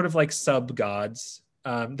like sub gods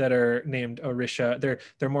that are named Orisha.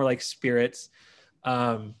 They're more like spirits,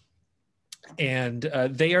 and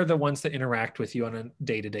they are the ones that interact with you on a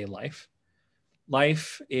day-to-day life.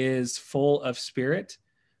 Life is full of spirit.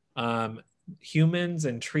 Humans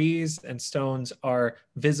and trees and stones are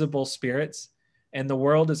visible spirits, and the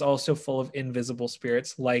world is also full of invisible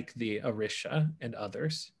spirits like the Orisha and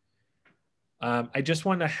others. I just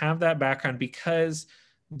want to have that background because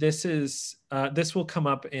this will come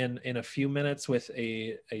up in a few minutes with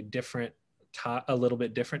a little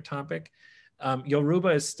bit different topic. Yoruba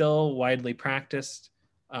is still widely practiced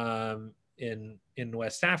in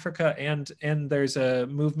West Africa, and there's a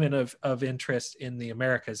movement of interest in the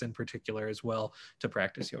Americas in particular as well to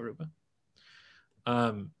practice Yoruba.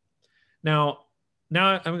 Now,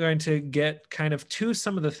 now I'm going to get kind of to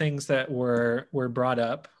some of the things that were brought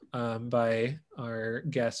up by our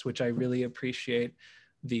guests, which I really appreciate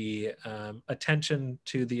the attention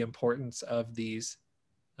to the importance of these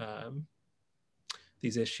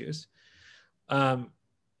issues.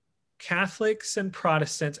 Catholics and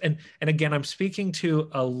Protestants, and again, I'm speaking to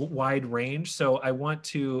a wide range, so I want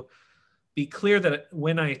to be clear that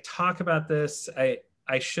when I talk about this,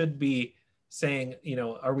 I should be saying, you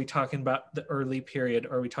know, are we talking about the early period,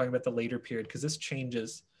 or are we talking about the later period? Because this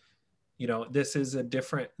changes. You know, this is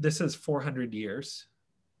 400 years.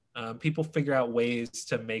 People figure out ways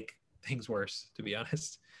to make things worse, to be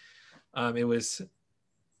honest. It was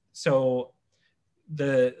so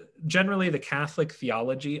generally the Catholic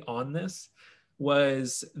theology on this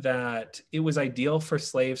was that it was ideal for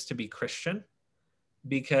slaves to be Christian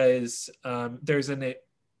because there's an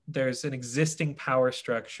existing power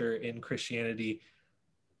structure in Christianity,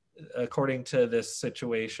 according to this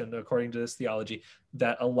situation, according to this theology,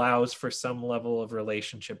 that allows for some level of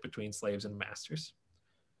relationship between slaves and masters.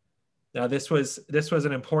 Now, this was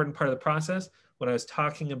an important part of the process. When I was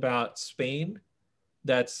talking about Spain,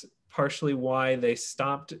 that's partially why they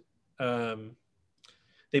stopped.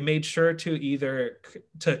 They made sure to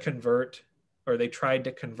convert, or they tried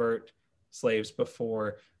to convert slaves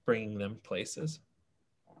before bringing them places.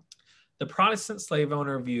 The Protestant slave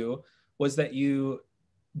owner view was that you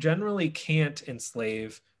generally can't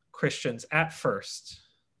enslave Christians at first,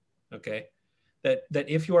 okay? That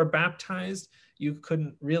if you are baptized, you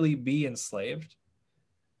couldn't really be enslaved.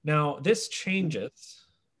 Now, this changes.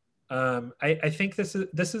 I think this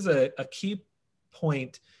is a key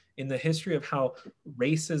point in the history of how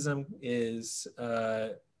racism is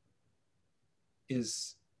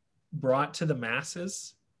brought to the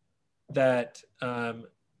masses. That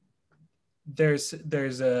there's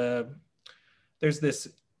this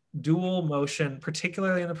dual motion,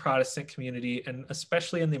 particularly in the Protestant community and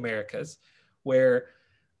especially in the Americas, where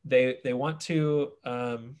they want to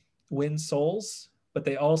win souls, but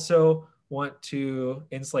they also want to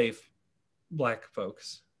enslave Black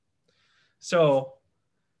folks. So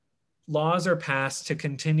laws are passed to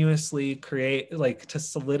continuously create, like, to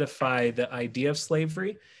solidify the idea of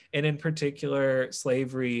slavery, and in particular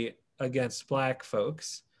slavery against Black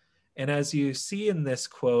folks. And as you see in this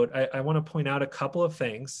quote, I want to point out a couple of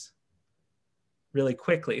things really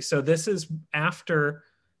quickly. So this is after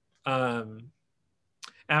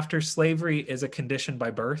slavery is a condition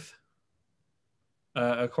by birth,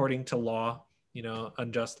 according to law, you know,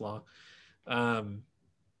 unjust law.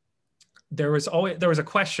 There was a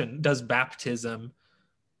question: does baptism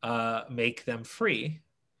make them free?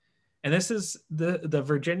 And this is the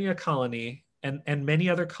Virginia colony and many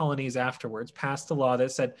other colonies afterwards passed a law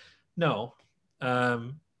that said, no,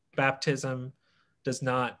 baptism does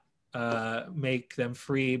not make them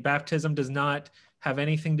free. Baptism does not have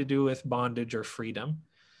anything to do with bondage or freedom.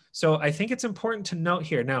 So I think it's important to note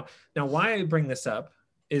here. Now why I bring this up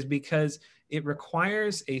is because it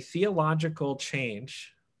requires a theological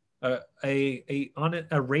change, a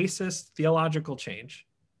racist theological change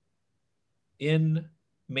in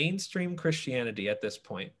mainstream Christianity at this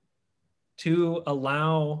point to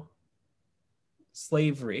allow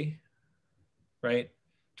slavery, right?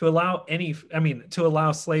 To allow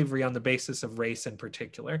slavery on the basis of race in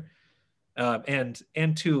particular, and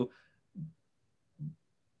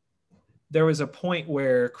there was a point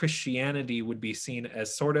where Christianity would be seen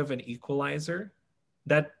as sort of an equalizer.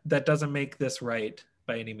 That doesn't make this right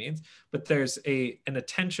by any means, but there's an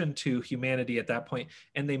attention to humanity at that point,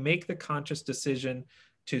 and they make the conscious decision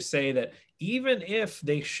to say that even if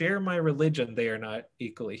they share my religion, they are not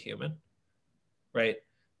equally human, right?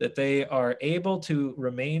 That they are able to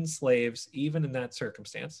remain slaves even in that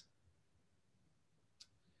circumstance.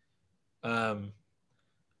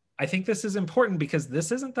 I think this is important because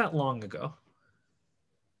this isn't that long ago,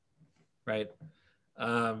 right?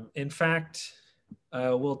 In fact,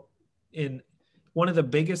 in one of the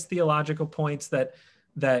biggest theological points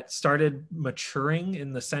that started maturing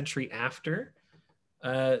in the century after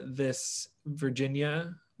this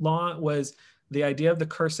Virginia law was the idea of the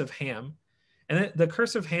curse of Ham. And the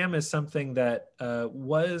curse of Ham is something that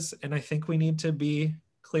was, and I think we need to be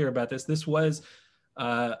clear about this, this was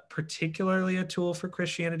particularly a tool for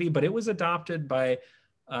Christianity, but it was adopted by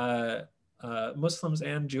Muslims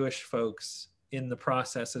and Jewish folks in the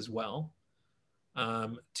process as well,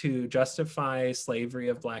 to justify slavery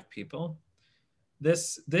of Black people.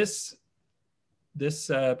 This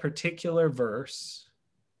particular verse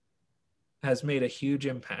has made a huge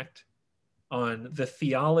impact on the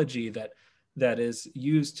theology that is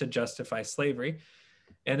used to justify slavery.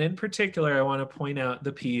 And in particular, I want to point out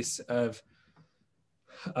the piece of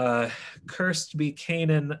Cursed be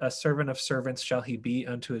Canaan, a servant of servants shall he be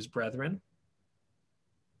unto his brethren.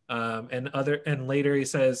 And later he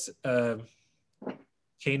says,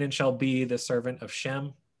 Canaan shall be the servant of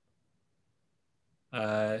Shem,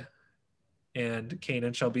 and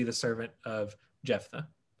Canaan shall be the servant of Jephthah.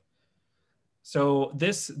 So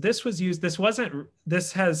this was used.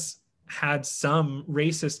 This has had some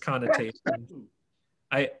racist connotation.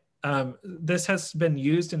 This has been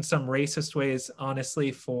used in some racist ways,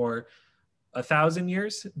 honestly, for 1,000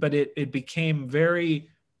 years, but it became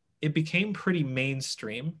pretty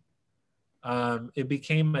mainstream. It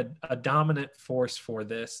became a dominant force for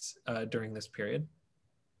this during this period.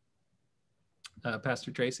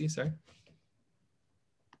 Pastor Tracy, sorry.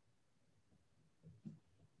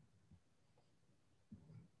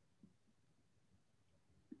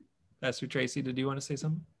 Pastor Tracy, did you want to say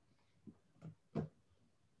something?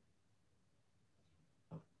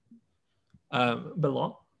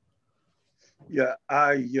 Bilal? Yeah,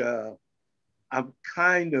 I'm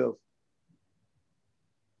kind of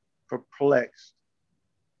perplexed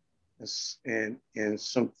in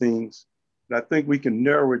some things, but I think we can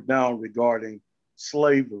narrow it down regarding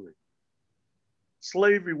slavery.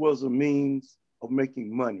 Slavery was a means of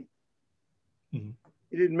making money. Mm-hmm.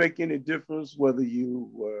 It didn't make any difference whether you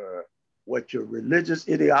were, what your religious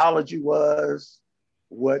ideology was,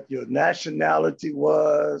 what your nationality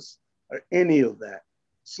was, or any of that.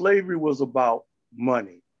 Slavery was about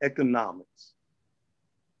money, economics.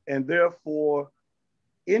 And therefore,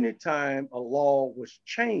 anytime a law was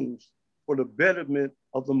changed for the betterment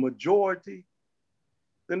of the majority,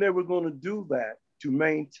 then they were going to do that to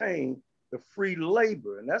maintain the free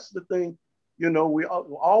labor. And that's the thing, we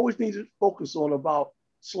always need to focus on about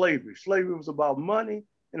slavery. Slavery was about money,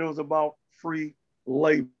 and it was about free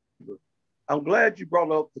labor. I'm glad you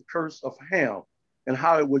brought up the curse of Ham and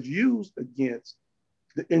how it was used against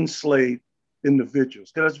the enslaved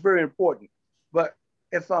individuals, because that's very important. But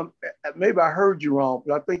maybe I heard you wrong,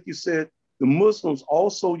 but I think you said the Muslims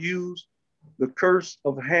also used the curse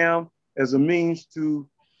of Ham as a means to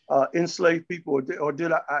enslave people, or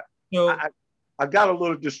did I got a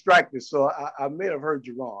little distracted, so I may have heard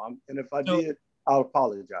you wrong. And if I did, I'll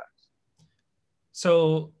apologize.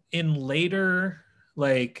 So in later,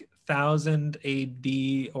 1000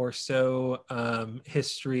 AD or so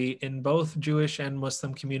history in both Jewish and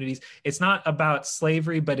Muslim communities, it's not about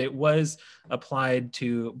slavery, but it was applied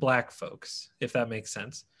to Black folks, if that makes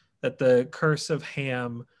sense. That the curse of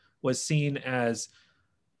Ham was seen as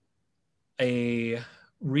a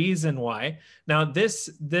reason why. Now this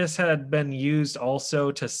had been used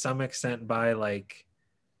also to some extent by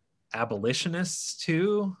abolitionists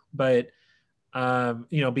too, but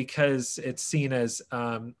because it's seen as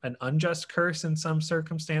an unjust curse in some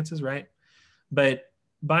circumstances, right? But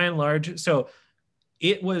by and large, so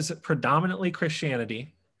it was predominantly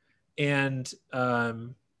Christianity, and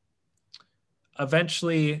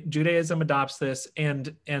eventually Judaism adopts this,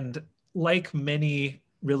 and like many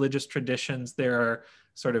religious traditions, there are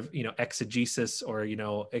sort of exegesis or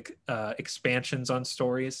expansions on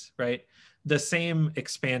stories, right? The same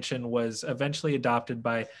expansion was eventually adopted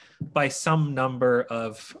by some number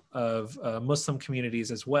of Muslim communities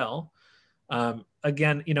as well.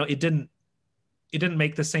 Again, it didn't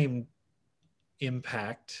make the same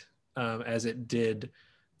impact as it did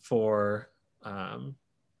for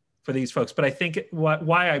these folks. But I think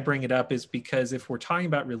why I bring it up is because if we're talking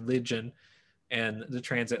about religion and the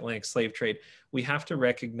transatlantic slave trade, we have to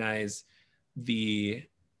recognize the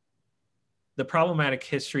problematic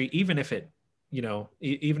history, even if it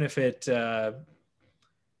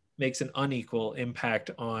makes an unequal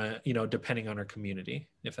impact on, depending on our community,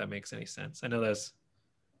 if that makes any sense. I know that's,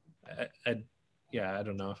 I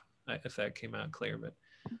don't know if that came out clear, but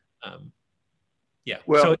yeah.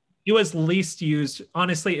 Well, so it was least used,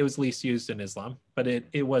 honestly, it was least used in Islam, but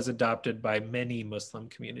it was adopted by many Muslim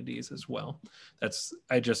communities as well.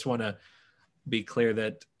 I just want to be clear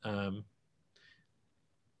that,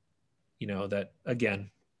 that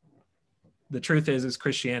again, the truth is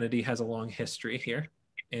Christianity has a long history here,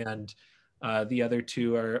 and the other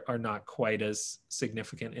two are not quite as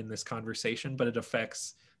significant in this conversation, but it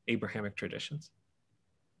affects Abrahamic traditions.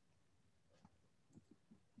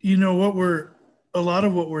 A lot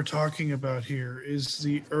of what we're talking about here is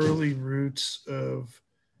the early roots of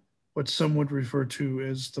what some would refer to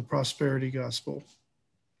as the prosperity gospel,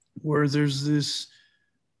 where there's this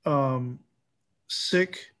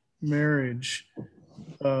sick marriage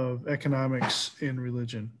of economics and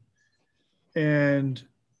religion. And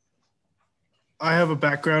I have a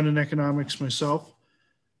background in economics myself,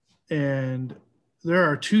 and there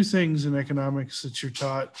are two things in economics that you're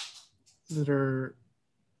taught that are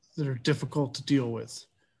that are difficult to deal with.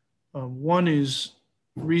 One is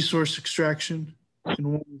resource extraction, and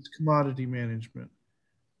one is commodity management.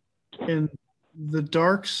 And the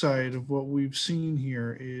dark side of what we've seen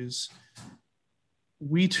here is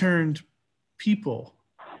we turned people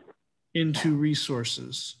into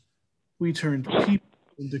resources. We turned people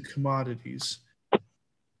into commodities.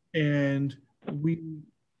 And we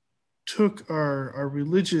took our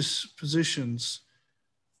religious positions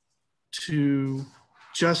to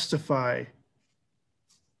justify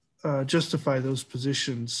those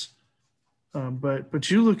positions.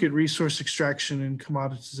 But you look at resource extraction and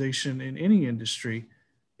commoditization in any industry,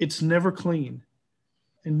 it's never clean.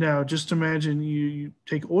 And now just imagine you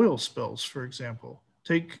take oil spills, for example.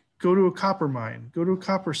 Go to a copper mine, go to a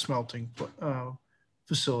copper smelting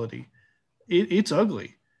facility. It's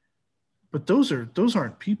ugly, but those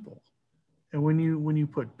aren't people. And when you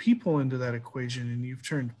put people into that equation and you've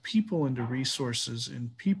turned people into resources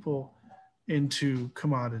and people into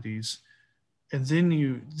commodities, and then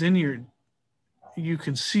you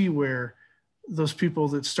can see where those people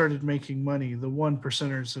that started making money, the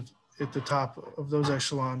 1%ers at the top of those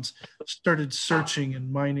echelons, started searching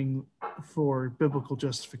and mining for biblical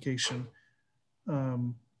justification. Right.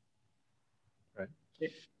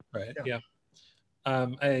 Yeah.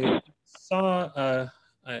 I saw.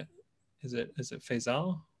 Is it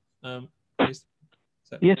Faisal?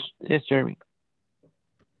 Yes, Jeremy.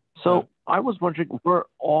 So I was wondering, were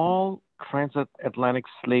all transatlantic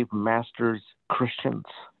slave masters Christians?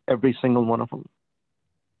 Every single one of them?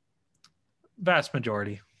 Vast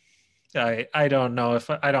majority. I don't know if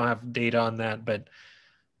I don't have data on that, but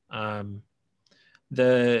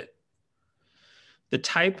the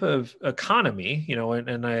type of economy,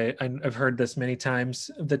 and I've heard this many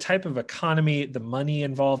times, the type of economy, the money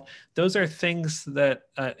involved, those are things that,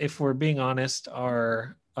 if we're being honest,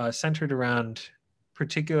 are centered around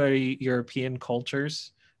particularly European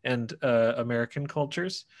cultures and American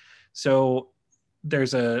cultures. So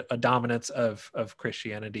there's a dominance of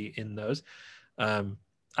Christianity in those.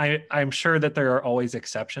 I'm sure that there are always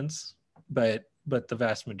exceptions, but the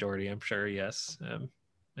vast majority, I'm sure, yes.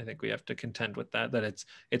 I think we have to contend with that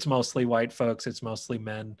it's mostly white folks, it's mostly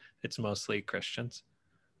men, it's mostly Christians.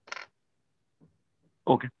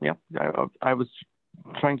 Okay, yeah. I was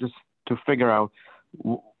trying to figure out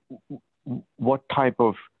what type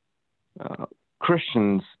of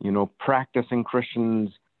Christians, practicing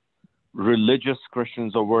Christians, religious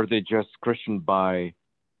Christians, or were they just Christian by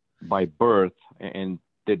birth and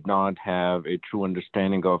did not have a true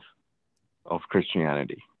understanding of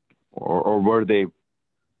Christianity, or were they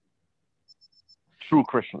true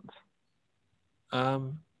Christians?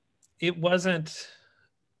 It wasn't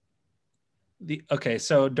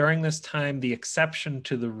so during this time, the exception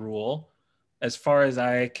to the rule, as far as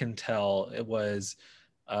I can tell, it was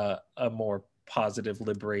a more positive,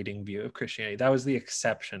 liberating view of Christianity. That was the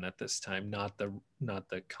exception at this time, not the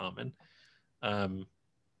common.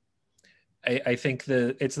 I think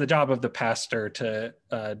it's the job of the pastor to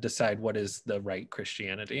decide what is the right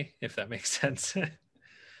Christianity, if that makes sense.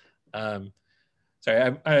 Sorry,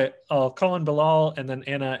 I'll call on Bilal and then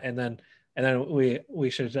Anna, and then we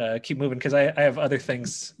should keep moving, because I have other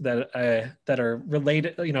things that are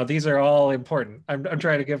related. These are all important. I'm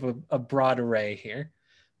trying to give a broad array here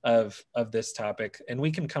of this topic, and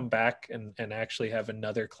we can come back and actually have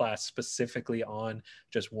another class specifically on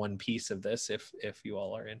just one piece of this if you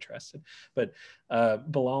all are interested. But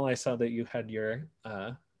Bilal, I saw that you had your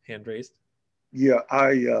hand raised. Yeah,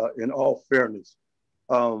 in all fairness,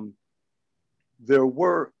 there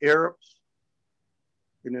were Arabs,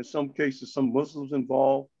 and in some cases, some Muslims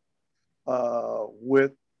involved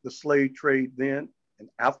with the slave trade then and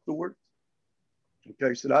afterwards.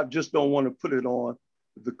 Okay, so I just don't want to put it on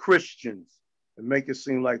the Christians and make it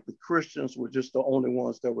seem like the Christians were just the only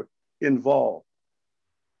ones that were involved.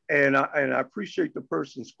 And I appreciate the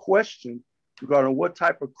person's question regarding what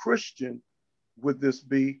type of Christian would this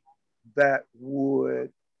be that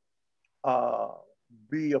would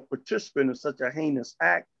be a participant in such a heinous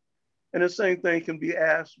act. And the same thing can be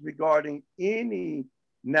asked regarding any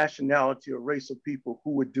nationality or race of people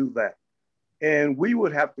who would do that. And we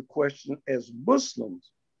would have to question as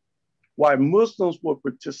Muslims why Muslims would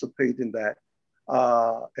participate in that,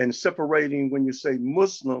 and separating when you say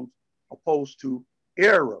Muslims opposed to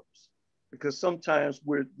Arabs, because sometimes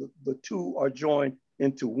the two are joined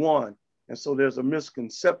into one. And so there's a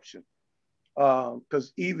misconception,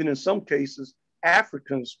 because even in some cases,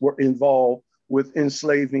 Africans were involved with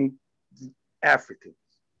enslaving Africans.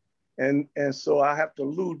 And so I have to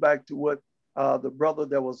allude back to what the brother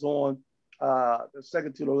that was on the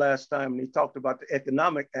second to the last time, and he talked about the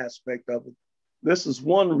economic aspect of it. This is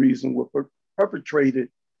one reason we're perpetrated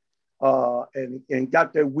and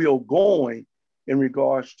got that wheel going in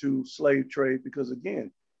regards to slave trade, because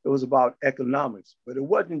again, it was about economics, but it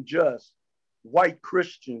wasn't just white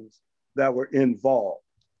Christians that were involved,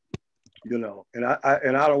 you know, and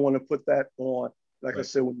I don't want to put that on, like I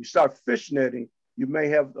said, when you start fishnetting, you may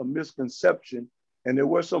have a misconception, and there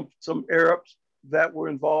were some Arabs that were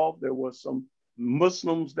involved, there were some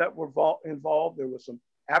Muslims that were involved, there were some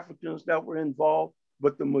Africans that were involved,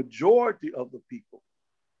 but the majority of the people,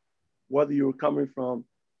 whether you were coming from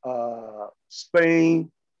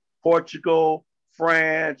Spain, Portugal,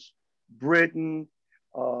 France, Britain,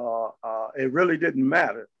 it really didn't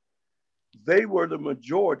matter. They were the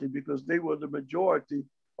majority because they were the majority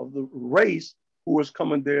of the race who was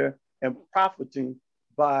coming there and profiting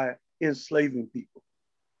by enslaving people.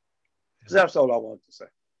 So that's all I wanted to say.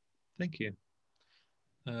 Thank you.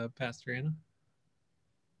 Pastor Anna?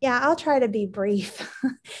 Yeah, I'll try to be brief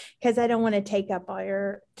because I don't want to take up all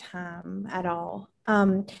your time at all.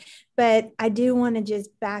 But I do want to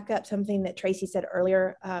just back up something that Tracy said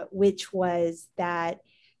earlier, which was that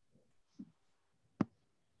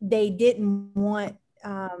they didn't want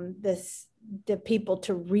the people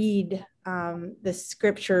to read the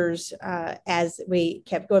scriptures as we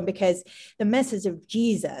kept going, because the message of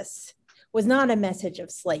Jesus was not a message of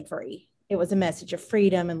slavery. It was a message of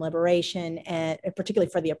freedom and liberation, and particularly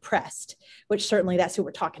for the oppressed, which certainly that's who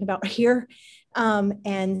we're talking about here.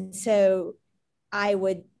 And so I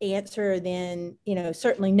would answer then, you know,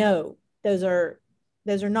 certainly no, those are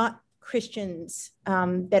not Christians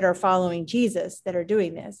that are following Jesus that are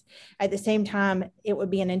doing this. At the same time, it would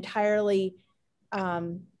be an entirely,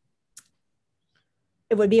 it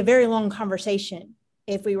would be a very long conversation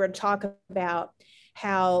if we were to talk about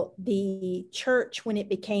how the church, when it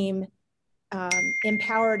became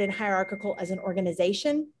empowered and hierarchical as an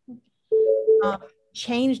organization,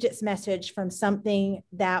 changed its message from something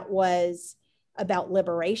that was about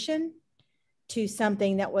liberation to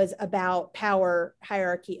something that was about power,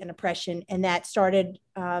 hierarchy, and oppression. And that started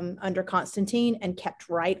under Constantine and kept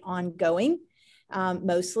right on going,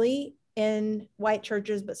 mostly in white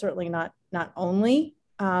churches, but certainly not only.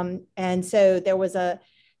 And so there was a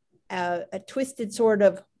twisted sort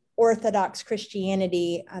of Orthodox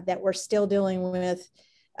Christianity that we're still dealing with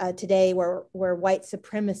today, where white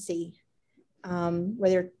supremacy,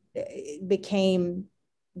 whether it became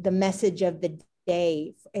the message of the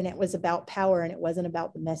day, and it was about power and it wasn't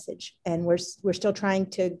about the message. And we're still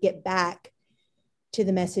trying to get back to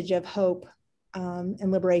the message of hope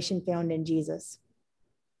and liberation found in Jesus.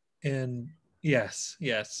 And yes.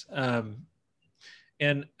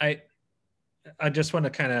 And I just want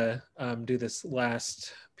to kind of do this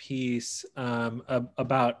last piece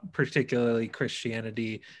about particularly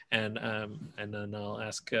Christianity, and then I'll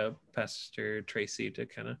ask Pastor Tracy to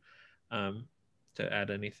kind of to add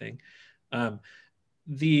anything. So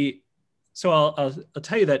I'll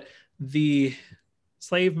tell you that the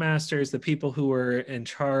slave masters, the people who were in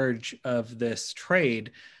charge of this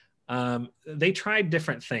trade, they tried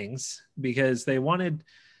different things because they wanted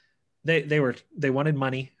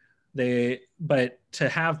money. But to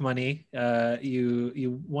have money,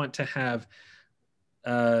 you want to have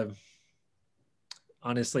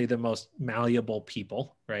honestly the most malleable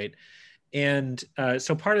people, right? And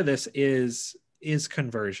so part of this is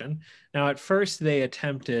conversion. Now, at first they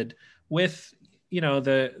attempted with, you know,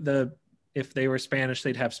 the if they were Spanish,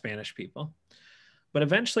 they'd have Spanish people, but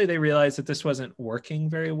eventually they realized that this wasn't working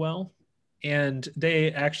very well, and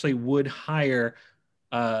they actually would hire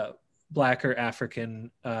Black or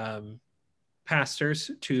African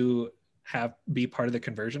pastors to be part of the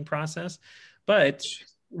conversion process. But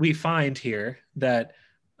we find here that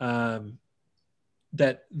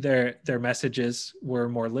that their messages were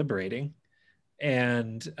more liberating,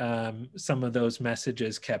 and some of those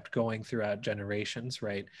messages kept going throughout generations,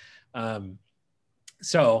 right?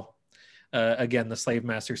 So again, the slave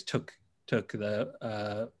masters took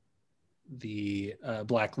the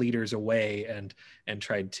Black leaders away and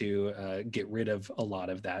tried to get rid of a lot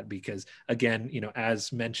of that, because again, you know,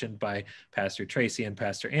 as mentioned by Pastor Tracy and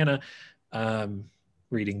Pastor Anna,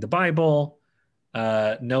 reading the Bible,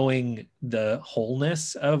 knowing the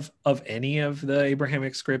wholeness of any of the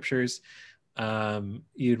Abrahamic scriptures,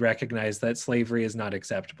 you'd recognize that slavery is not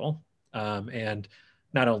acceptable. And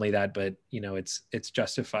not only that, but you know, it's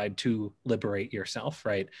justified to liberate yourself,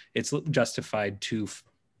 right? It's justified to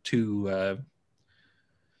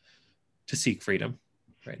seek freedom,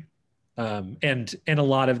 right? And a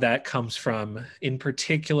lot of that comes from, in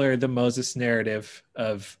particular, the Moses narrative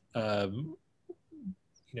of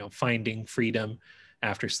you know, finding freedom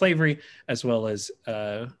after slavery, as well as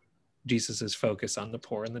Jesus's focus on the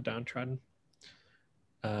poor and the downtrodden.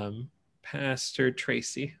 Pastor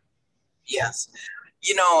Tracy. Yes.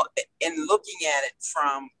 You know, in looking at it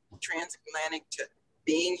from transatlantic to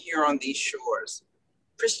being here on these shores,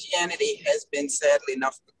 Christianity has been, sadly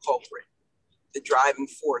enough, the culprit, the driving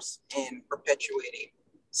force in perpetuating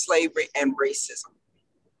slavery and racism.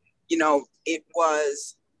 You know, it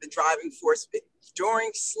was the driving force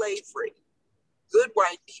during slavery. Good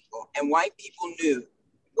white people, and white people knew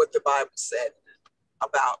what the Bible said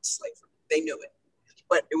about slavery. They knew it,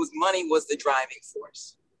 but it was money was the driving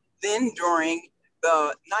force. Then during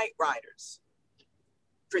the Night Riders,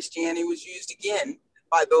 Christianity was used again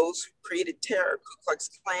by those who created terror, Ku Klux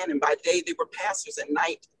Klan, and by day they were pastors, at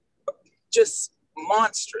night just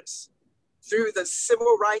monstrous. Through the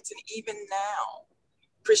civil rights, and even now,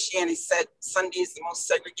 Christianity said Sunday is the most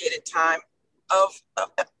segregated time of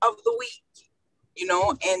the week, you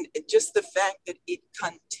know, and just the fact that it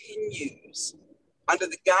continues under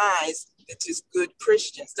the guise that it's good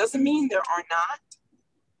Christians doesn't mean there are not,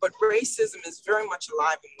 but racism is very much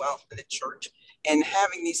alive and well in the church, and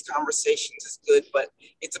having these conversations is good, but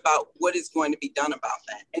it's about what is going to be done about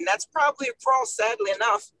that. And that's probably across, sadly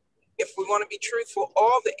enough, if we want to be truthful,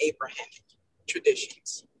 all the Abrahamic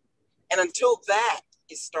traditions. And until that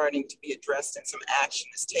is starting to be addressed and some action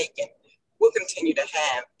is taken, we'll continue to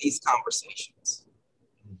have these conversations.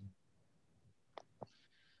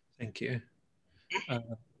 Thank you.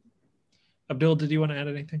 Abdul, did you want to add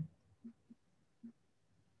anything?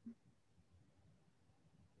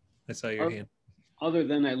 I saw your hand. Other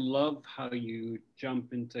than I love how you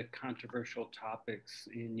jump into controversial topics,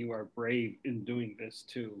 and you are brave in doing this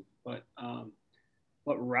too. But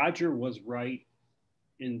Roger was right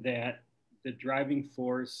in that the driving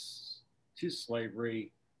force to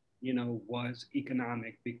slavery, you know, was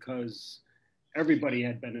economic, because everybody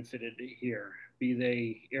had benefited here, be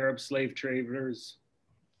they Arab slave traders,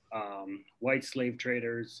 white slave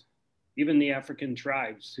traders, even the African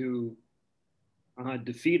tribes who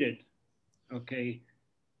defeated,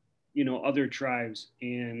 you know, other tribes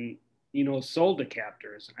and, you know, sold to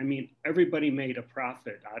captors. I mean, everybody made a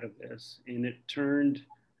profit out of this, and it turned,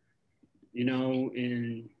 you know,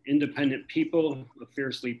 in independent people, a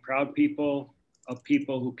fiercely proud people, of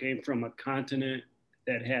people who came from a continent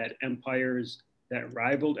that had empires that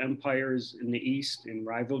rivaled empires in the East and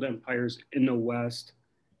rivaled empires in the West,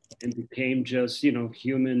 and became just, you know,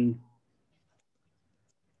 human,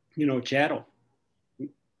 you know, chattel.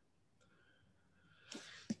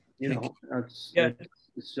 You know,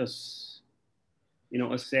 it's just, you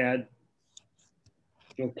know, a sad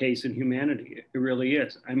case in humanity. It really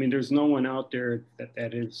is. I mean, there's no one out there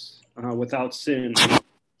that is without sin.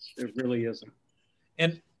 It really isn't.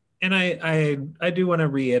 And I do want to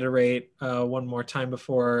reiterate one more time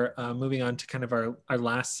before moving on to kind of our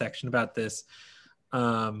last section about this,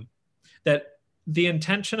 that the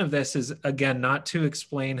intention of this is, again, not to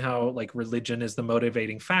explain how like religion is the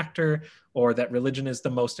motivating factor or that religion is the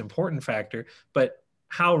most important factor, but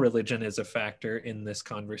how religion is a factor in this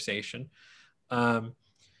conversation. You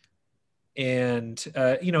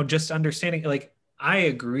know, just understanding, like, I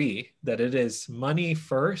agree that it is money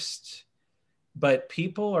first, but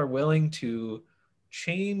people are willing to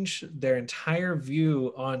change their entire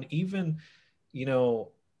view on even, you know,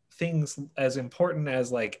 things as important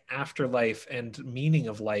as like afterlife and meaning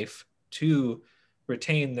of life to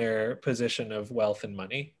retain their position of wealth and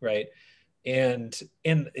money, right? And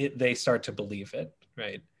they start to believe it,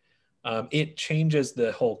 right? It changes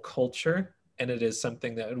the whole culture, and it is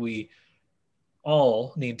something that we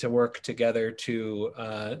all need to work together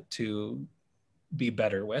to be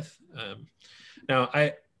better with. Now,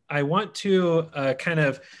 I want to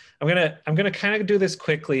I'm gonna kind of do this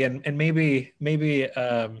quickly, and maybe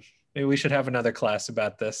we should have another class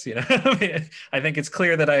about this. You know, I think it's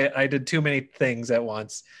clear that I did too many things at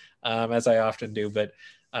once, as I often do. But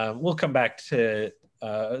we'll come back to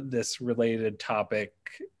this related topic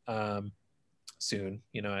soon.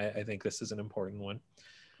 You know, I think this is an important one.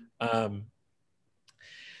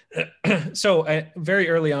 So very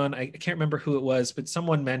early on, I can't remember who it was, but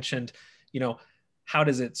someone mentioned, you know, how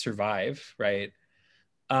does it survive, right?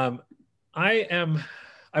 I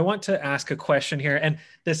want to ask a question here, and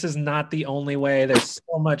this is not the only way. There's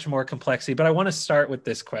so much more complexity, but I want to start with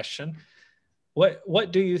this question.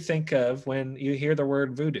 What do you think of when you hear the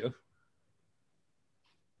word voodoo?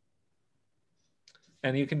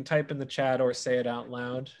 And you can type in the chat or say it out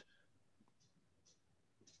loud.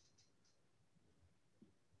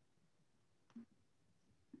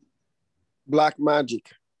 Black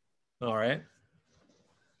magic. All right.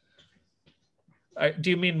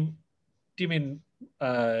 Do you mean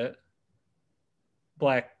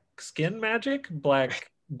black skin magic,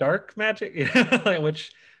 black dark magic, like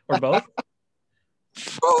which or both?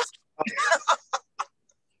 Both.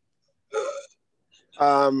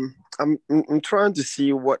 I'm trying to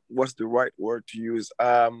see what's the right word to use.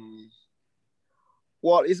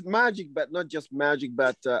 Well, it's magic, but not just magic,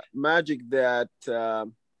 but magic that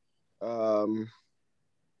well,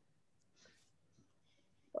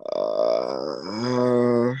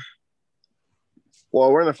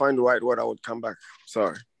 when I find the right word, I would come back.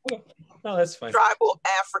 Sorry. No, that's fine. Tribal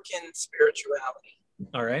African spirituality.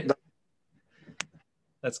 All right.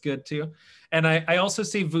 That's good too. And I also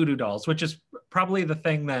see voodoo dolls, which is probably the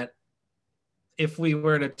thing that if we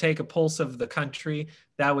were to take a pulse of the country,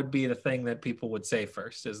 that would be the thing that people would say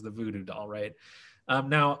first is the voodoo doll, right?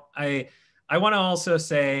 Now, I want to also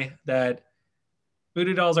say that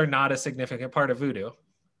voodoo dolls are not a significant part of voodoo.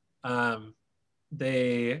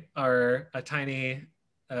 They are a tiny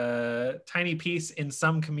piece in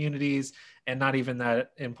some communities and not even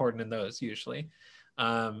that important in those usually.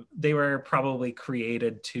 They were probably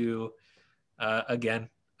created to, again,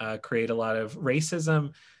 create a lot of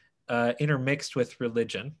racism intermixed with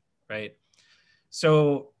religion, right?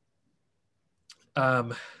 So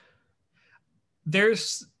there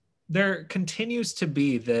continues to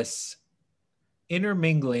be this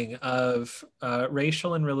intermingling of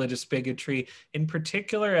racial and religious bigotry, in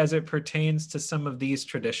particular as it pertains to some of these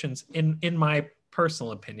traditions, in my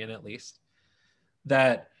personal opinion at least,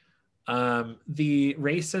 that the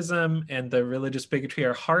racism and the religious bigotry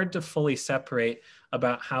are hard to fully separate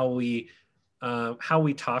about how we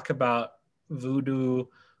talk about voodoo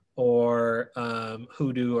or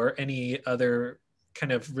hoodoo or any other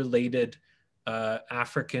kind of related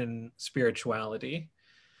African spirituality.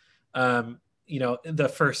 You know, the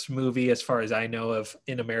first movie, as far as I know of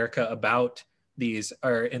in America about these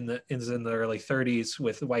are in the early 30s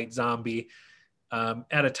with White Zombie,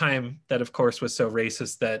 at a time that of course was so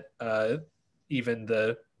racist that even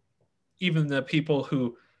the people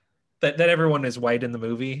who that everyone is white in the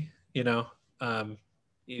movie, you know,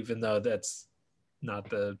 even though that's not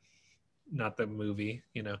the movie,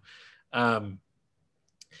 you know.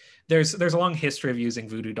 There's a long history of using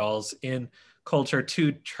voodoo dolls in culture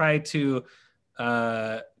to try to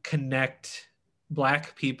connect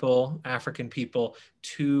Black people, African people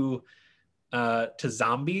to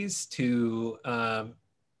zombies, to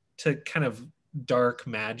kind of dark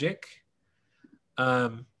magic.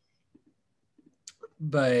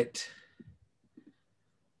 But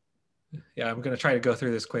yeah, I'm going to try to go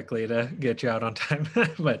through this quickly to get you out on time.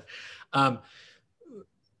 But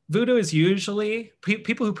voodoo is usually,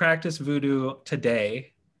 people who practice voodoo today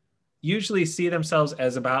usually see themselves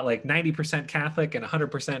as about like 90% Catholic and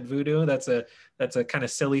 100% voodoo. That's a kind of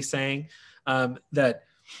silly saying, that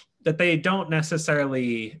they don't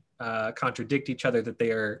necessarily contradict each other, that they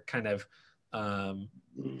are kind of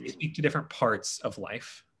they speak to different parts of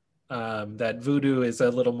life. That voodoo is a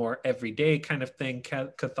little more everyday kind of thing,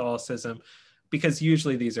 Catholicism, because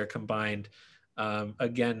usually these are combined.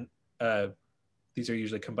 These are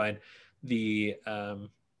usually combined. The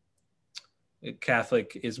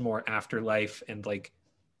Catholic is more afterlife and like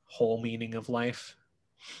whole meaning of life.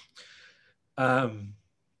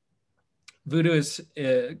 Voodoo is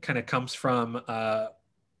kind of comes from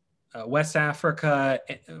West Africa,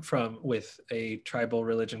 with a tribal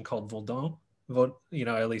religion called Vaudou. You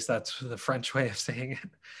know, at least that's the French way of saying it.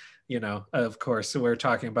 You know, of course, we're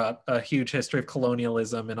talking about a huge history of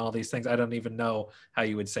colonialism and all these things. I don't even know how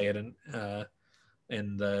you would say it in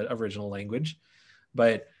the original language,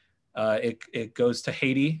 but it goes to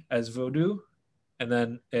Haiti as Vodou, and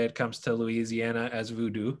then it comes to Louisiana as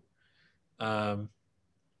Voodoo. And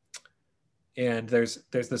there's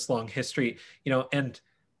this long history, you know, and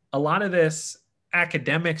a lot of this,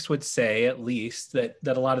 academics would say at least that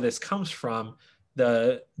a lot of this comes from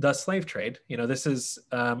the slave trade. You know, this is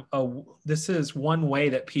one way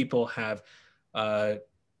that people have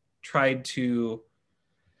tried to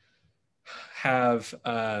have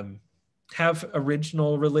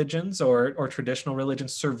original religions or traditional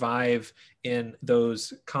religions survive in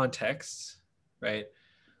those contexts, right?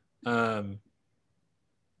 And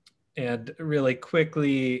really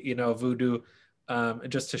quickly, you know, voodoo,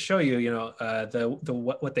 just to show you, you know,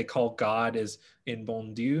 what they call God is in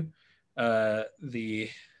bon Dieu. The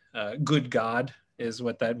good God is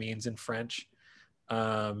what that means in French.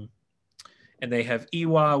 And they have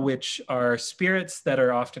Iwa, which are spirits that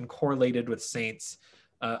are often correlated with saints.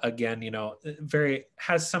 Again, you know,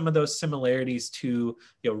 has some of those similarities to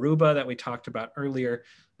Yoruba that we talked about earlier,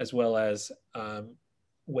 as well as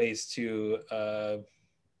ways to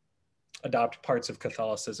adopt parts of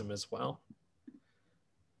Catholicism as well.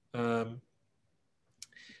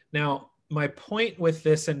 Now, my point with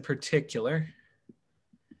this in particular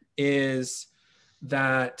is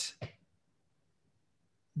that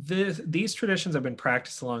these traditions have been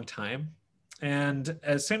practiced a long time. And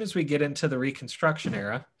as soon as we get into the Reconstruction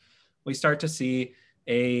era, we start to see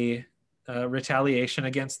a retaliation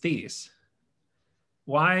against these.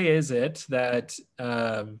 Why is it that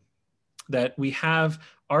that we have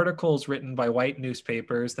articles written by white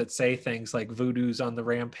newspapers that say things like voodoo's on the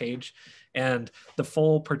rampage, and the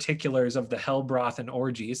full particulars of the hell broth and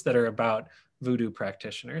orgies that are about voodoo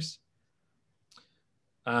practitioners?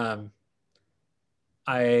 I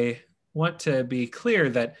want to be clear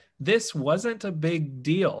that this wasn't a big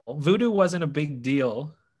deal. Voodoo wasn't a big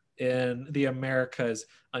deal in the Americas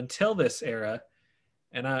until this era.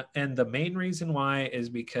 And the main reason why is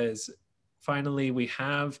because finally we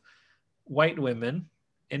have white women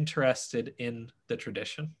interested in the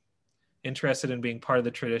tradition, interested in being part of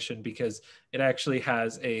the tradition, because it actually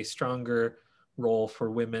has a stronger role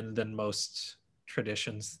for women than most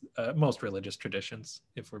traditions, most religious traditions,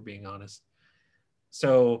 if we're being honest.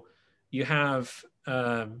 So you have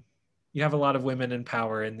a lot of women in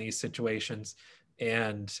power in these situations,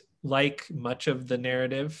 and like much of the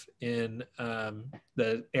narrative in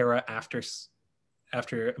the era after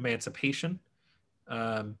emancipation,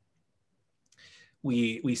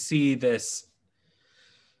 we see these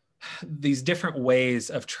different ways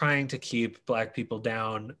of trying to keep Black people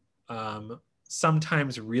down,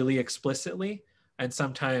 sometimes really explicitly, and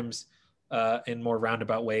sometimes in more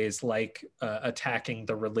roundabout ways, like attacking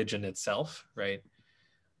the religion itself, right?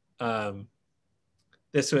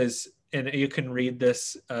 This was, and you can read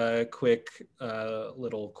this quick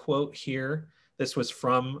little quote here. This was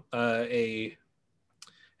from an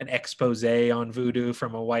expose on voodoo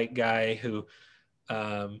from a white guy who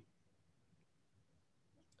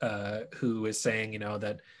is saying, you know,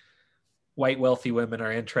 that white wealthy women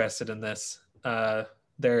are interested in this.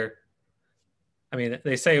 They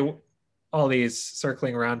say all these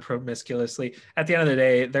circling around promiscuously. At the end of the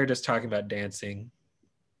day, they're just talking about dancing.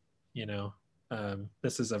 You know,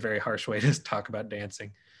 this is a very harsh way to talk about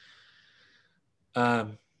dancing.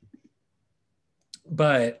 But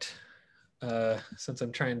since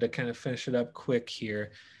I'm trying to kind of finish it up quick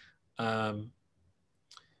here, the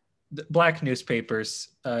Black newspapers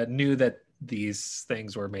knew that these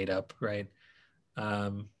things were made up, right?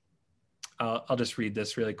 I'll just read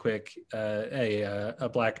this really quick. A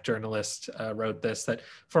Black journalist wrote this, that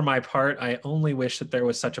for my part, I only wish that there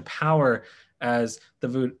was such a power as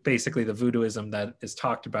basically the voodooism that is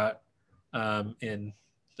talked about in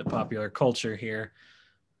the popular culture here,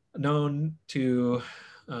 known to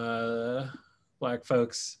Black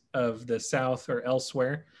folks of the South or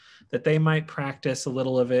elsewhere, that they might practice a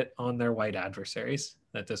little of it on their white adversaries.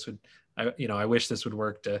 That this would, I wish this would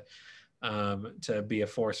work to be a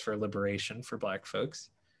force for liberation for Black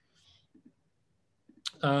folks.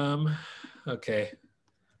 Okay,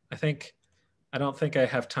 I don't think I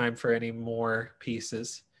have time for any more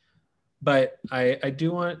pieces, but I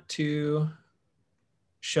do want to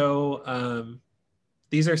show,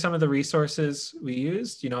 these are some of the resources we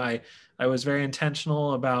used. You know, I was very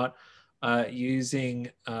intentional about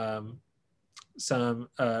using some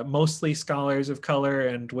mostly scholars of color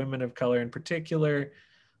and women of color in particular.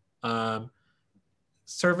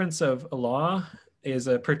 Servants of Allah is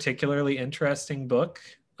a particularly interesting book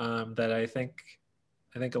that I think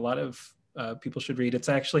a lot of people should read. It's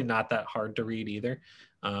actually not that hard to read either,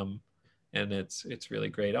 and it's really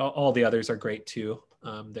great. All the others are great too.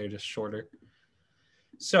 They're just shorter.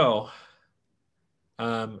 So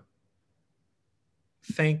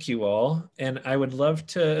thank you all, and I would love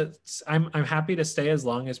to, I'm happy to stay as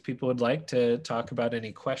long as people would like to talk about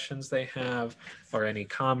any questions they have or any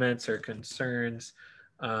comments or concerns,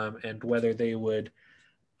 and whether they would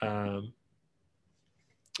are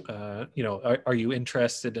you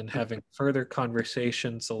interested in having further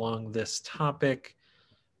conversations along this topic?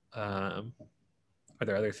 Are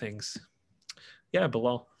there other things? Yeah,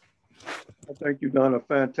 Bilal. I think you've done a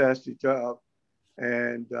fantastic job.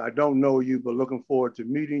 And I don't know you, but looking forward to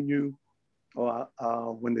meeting you.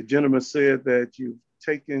 When the gentleman said that you've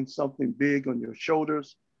taken something big on your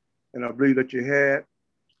shoulders, and I believe that you had,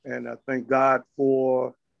 and I thank God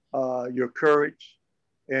for your courage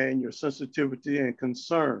and your sensitivity and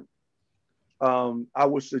concern. I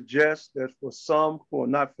would suggest that for some who are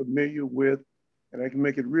not familiar with, and I can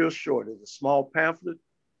make it real short, it's a small pamphlet.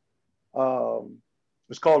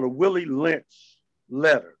 It's called a Willie Lynch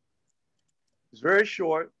letter. It's very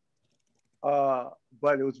short, but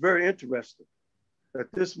it was very interesting that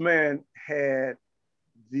this man had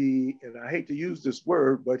and I hate to use this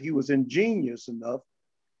word, but he was ingenious enough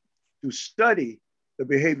to study the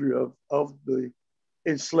behavior of the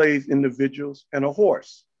enslaved individuals and a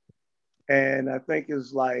horse. And I think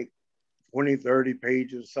it's like 20, 30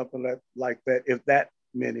 pages, something like that, if that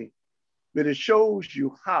many. But it shows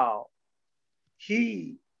you how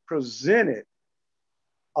he presented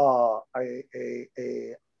a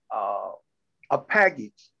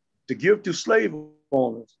package to give to slave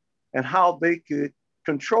owners and how they could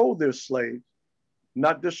control their slaves,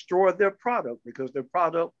 not destroy their product, because their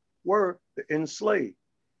product were the enslaved.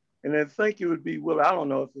 And I think it would be, well, I don't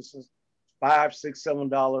know if this is $5,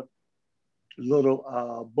 $6, $7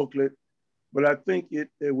 little booklet, but I think it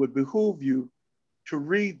would behoove you to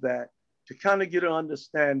read that to kind of get an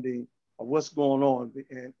understanding of what's going on.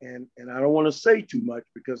 And I don't want to say too much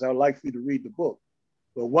because I'd like for you to read the book.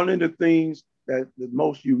 But one of the things that the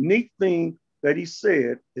most unique thing that he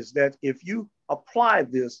said is that if you apply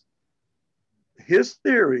this, his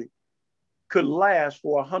theory could last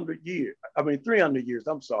for 100 years, 300 years,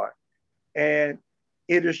 I'm sorry. And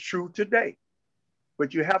it is true today.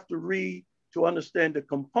 But you have to read to understand the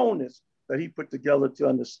components that he put together to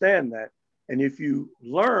understand that. And if you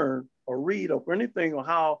learn or read or anything on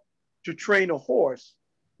how to train a horse,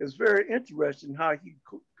 it's very interesting how he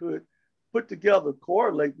could put together,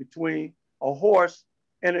 correlate between a horse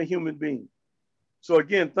and a human being. So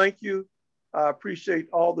again, thank you. I appreciate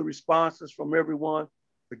all the responses from everyone.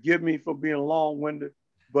 Forgive me for being long-winded,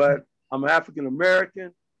 but I'm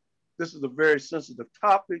African-American. This is a very sensitive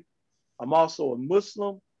topic. I'm also a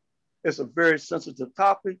Muslim. It's a very sensitive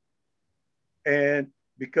topic. And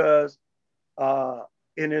because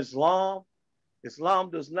in Islam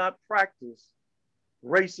does not practice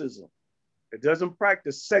racism. It doesn't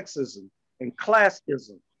practice sexism and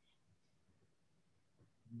classism.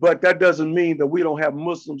 But that doesn't mean that we don't have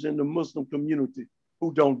Muslims in the Muslim community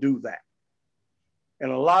who don't do that. And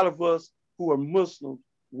a lot of us who are Muslims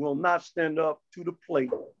will not stand up to the plate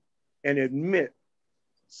and admit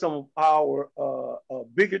some of our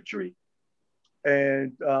bigotry.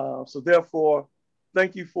 And so therefore,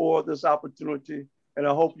 thank you for this opportunity, and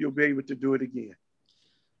I hope you'll be able to do it again.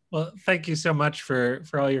 Well, thank you so much for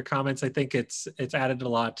all your comments. I think it's added a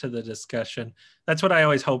lot to the discussion. That's what I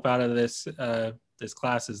always hope out of this this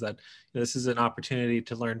class, is that this is an opportunity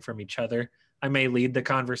to learn from each other. I may lead the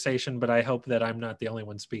conversation, but I hope that I'm not the only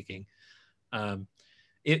one speaking.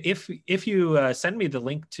 If you send me the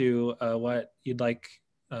link to what you'd like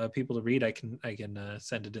people to read, I can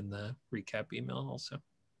send it in the recap email also.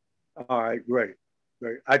 All right, great.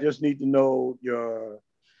 I just need to know your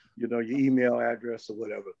email address or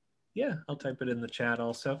whatever. Yeah, I'll type it in the chat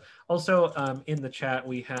also. Also, in the chat,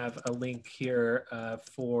 we have a link here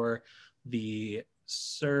for the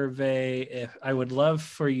survey. If I would love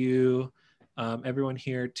for you, everyone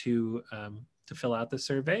here, to fill out the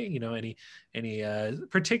survey. Any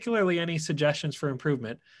particularly any suggestions for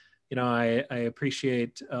improvement. I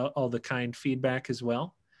appreciate all the kind feedback as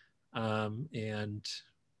well, and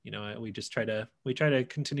we just try to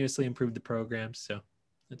continuously improve the program. So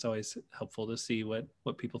it's always helpful to see what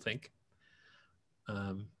people think.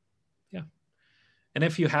 Yeah. And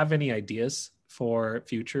if you have any ideas for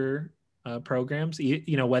future programs,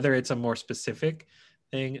 whether it's a more specific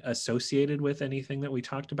thing associated with anything that we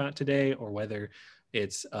talked about today, or whether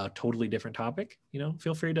it's a totally different topic,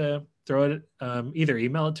 feel free to throw it, either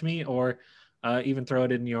email it to me or even throw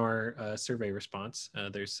it in your survey response.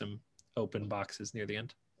 There's some open boxes near the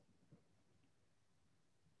end.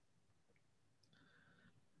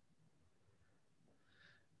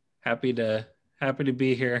 Happy to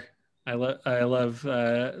be here. I love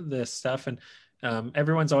this stuff, and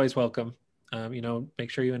everyone's always welcome.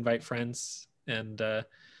 Make sure you invite friends, and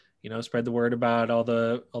spread the word about all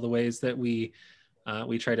the ways that we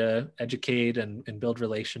try to educate and build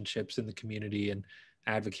relationships in the community and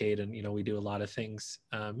advocate, and we do a lot of things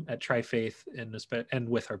at Tri-Faith and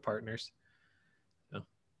with our partners. So,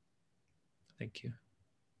 thank you.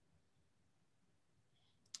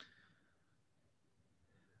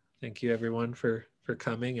 Thank you, everyone, for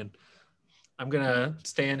coming. And I'm going to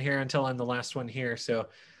stay in here until I'm the last one here. So,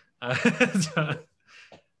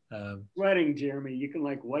 sweating, Jeremy. You can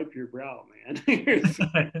wipe your brow, man.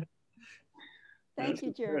 Thank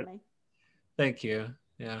you, Jeremy. Thank you.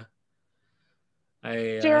 Yeah.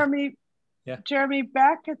 Jeremy, yeah. Jeremy,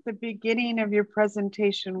 back at the beginning of your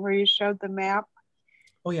presentation where you showed the map,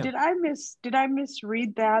 oh yeah, did I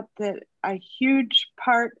misread that a huge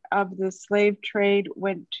part of the slave trade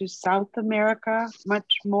went to South America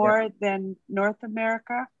much more than North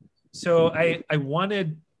America? So I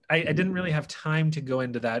didn't really have time to go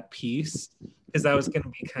into that piece, because that was going to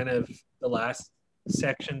be kind of the last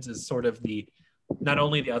sections, is sort of the not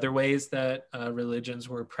only the other ways that religions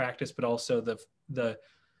were practiced, but also the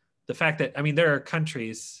fact that, I mean, there are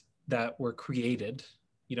countries that were created,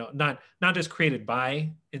 you know, not just created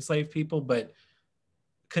by enslaved people, but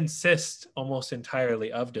consist almost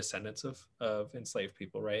entirely of descendants of enslaved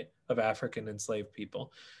people, right? Of African enslaved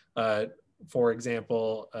people. For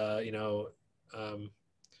example, you know,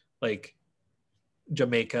 like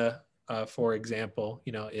Jamaica, for example,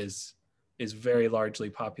 you know, is very largely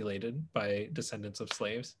populated by descendants of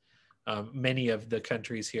slaves. Many of the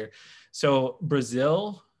countries here. So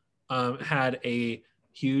Brazil had a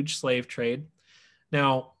huge slave trade.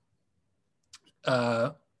 Now,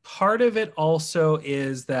 part of it also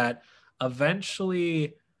is that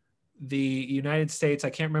eventually the United States, I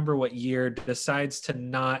can't remember what year, decides to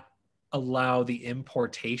not allow the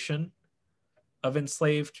importation of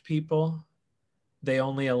enslaved people. They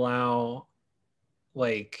only allow,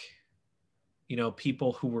 like, you know,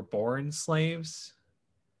 people who were born slaves.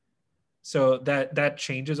 So that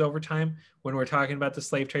changes over time. When we're talking about the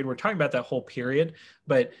slave trade, we're talking about that whole period,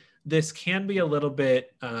 but this can be a little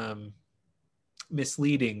bit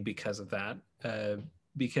misleading because of that,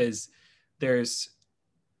 because this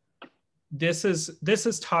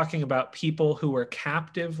is talking about people who were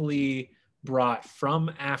captively brought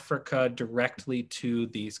from Africa directly to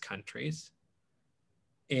these countries.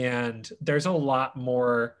 And there's a lot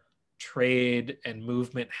more trade and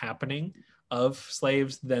movement happening of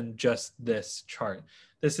slaves than just this chart.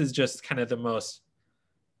 This is just kind of the most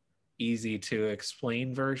easy to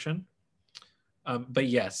explain version. But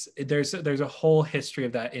yes, there's a whole history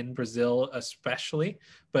of that in Brazil, especially.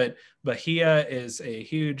 But Bahia is a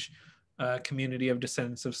huge community of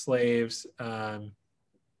descendants of slaves.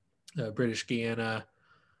 British Guiana,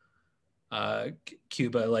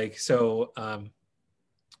 Cuba, like, so.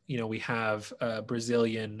 You know, we have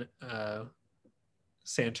Brazilian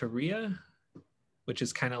Santeria, which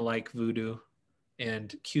is kind of like voodoo,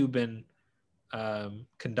 and Cuban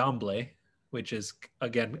candomblé, which is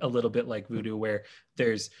again a little bit like voodoo, where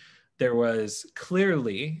there was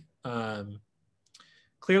clearly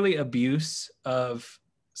abuse of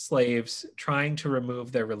slaves trying to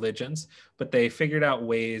remove their religions, but they figured out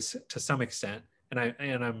ways to some extent, and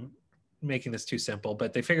I'm making this too simple,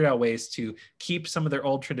 but they figured out ways to keep some of their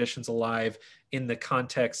old traditions alive in the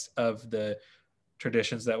context of the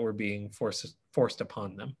traditions that were being forced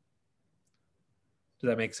upon them. Does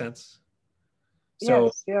that make sense?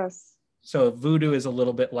 So, yes. So voodoo is a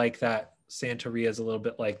little bit like that. Santeria is a little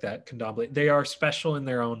bit like that. Candomblé. They are special in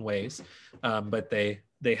their own ways, but they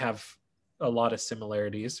have a lot of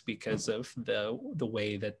similarities because of the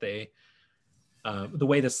way that the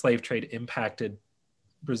way the slave trade impacted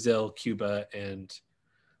Brazil, Cuba, and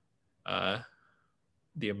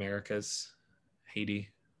the Americas, Haiti.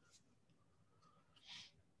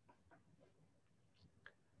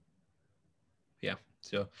 Yeah,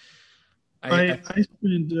 so I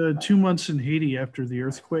spent 2 months in Haiti after the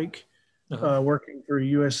earthquake, working for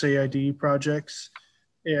USAID projects,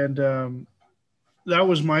 and that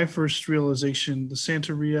was my first realization. The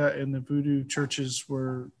Santeria and the Voodoo churches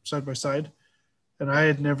were side by side, and I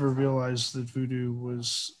had never realized that voodoo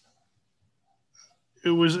was.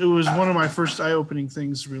 It was one of my first eye-opening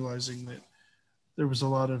things, realizing that there was a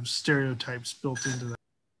lot of stereotypes built into that.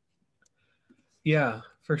 Yeah,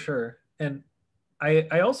 for sure. And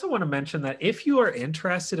I also want to mention that if you are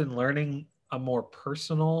interested in learning a more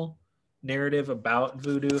personal narrative about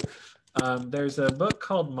voodoo, there's a book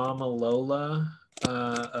called Mama Lola.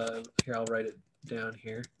 Here, I'll write it down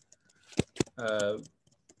here.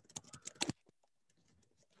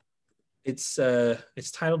 It's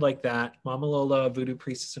titled like that, Mama Lola, a Voodoo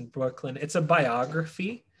Priestess in Brooklyn. It's a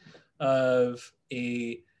biography of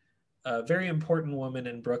a very important woman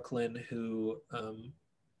in Brooklyn who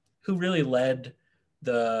really led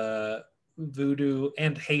the Voodoo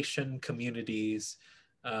and Haitian communities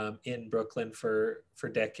in Brooklyn for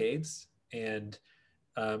decades. And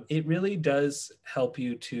it really does help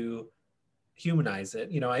you to humanize it.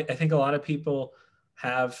 You know, I think a lot of people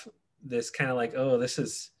have this kind of like, oh, this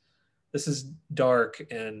is dark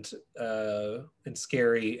and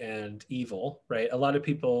scary and evil, right? A lot of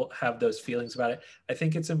people have those feelings about it. I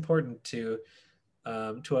think it's important to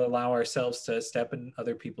allow ourselves to step in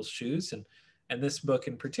other people's shoes, and this book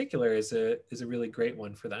in particular is a really great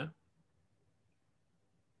one for that.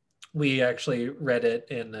 We actually read it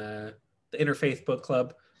in the Interfaith Book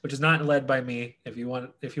Club, which is not led by me. If you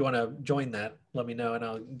want to join that, let me know and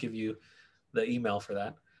I'll give you the email for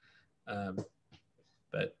that.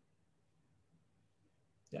 But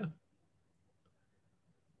yeah.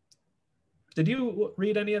 Did you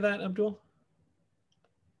read any of that, Abdul?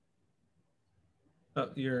 Oh,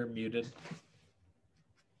 you're muted.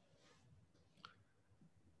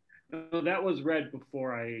 No, that was read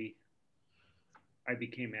before I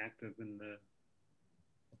became active in the,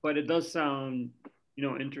 but it does sound,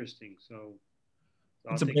 interesting. So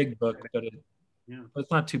It's a big book, but yeah, it's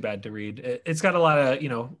not too bad to read. It's got a lot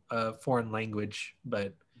of, foreign language,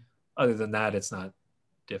 but other than that, it's not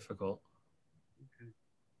difficult.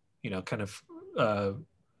 okay. Kind of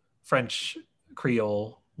French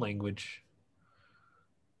Creole language.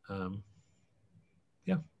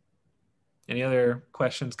 Yeah. Any other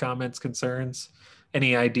questions, comments, concerns?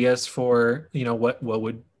 Any ideas for what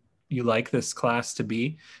would you like this class to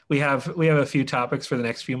be? We have a few topics for the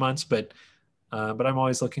next few months, but I'm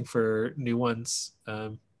always looking for new ones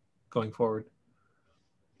going forward.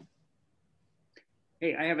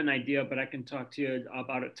 Hey, I have an idea, but I can talk to you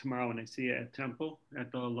about it tomorrow when I see you at Temple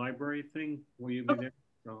at the library thing. Will you be there?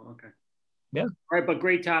 Oh, okay. Yeah. All right, but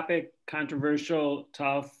great topic, controversial,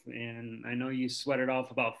 tough, and I know you sweated off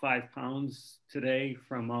about 5 pounds today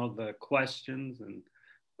from all the questions,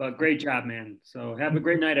 but great job, man. So have a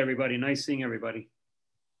great night, everybody. Nice seeing everybody.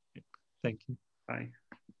 Thank you. Bye.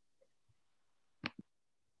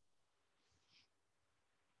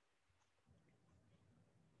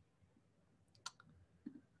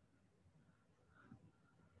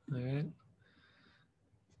 All right.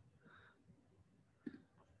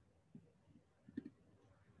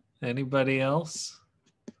 Anybody else?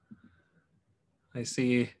 I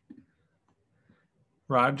see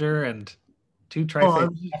Roger and 2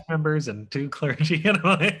 tri-faith members and 2 clergy. And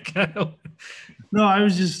I'm like, no, I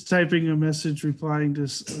was just typing a message replying to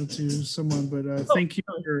someone, but thank you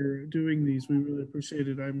for doing these. We really appreciate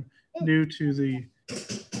it. I'm new to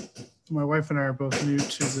my wife and I are both new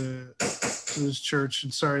to this church,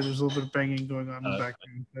 and sorry, there's a little bit of banging going on in the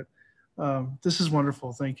background, but this is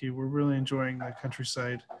wonderful. Thank you. We're really enjoying the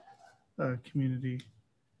countryside community,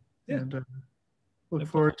 and look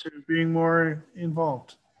forward to being more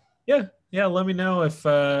involved. Yeah. Let me know if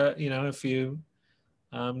if you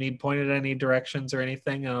need pointed any directions or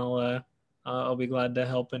anything. I'll be glad to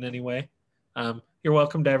help in any way. You're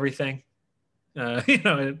welcome to everything.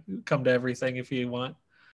 Come to everything if you want.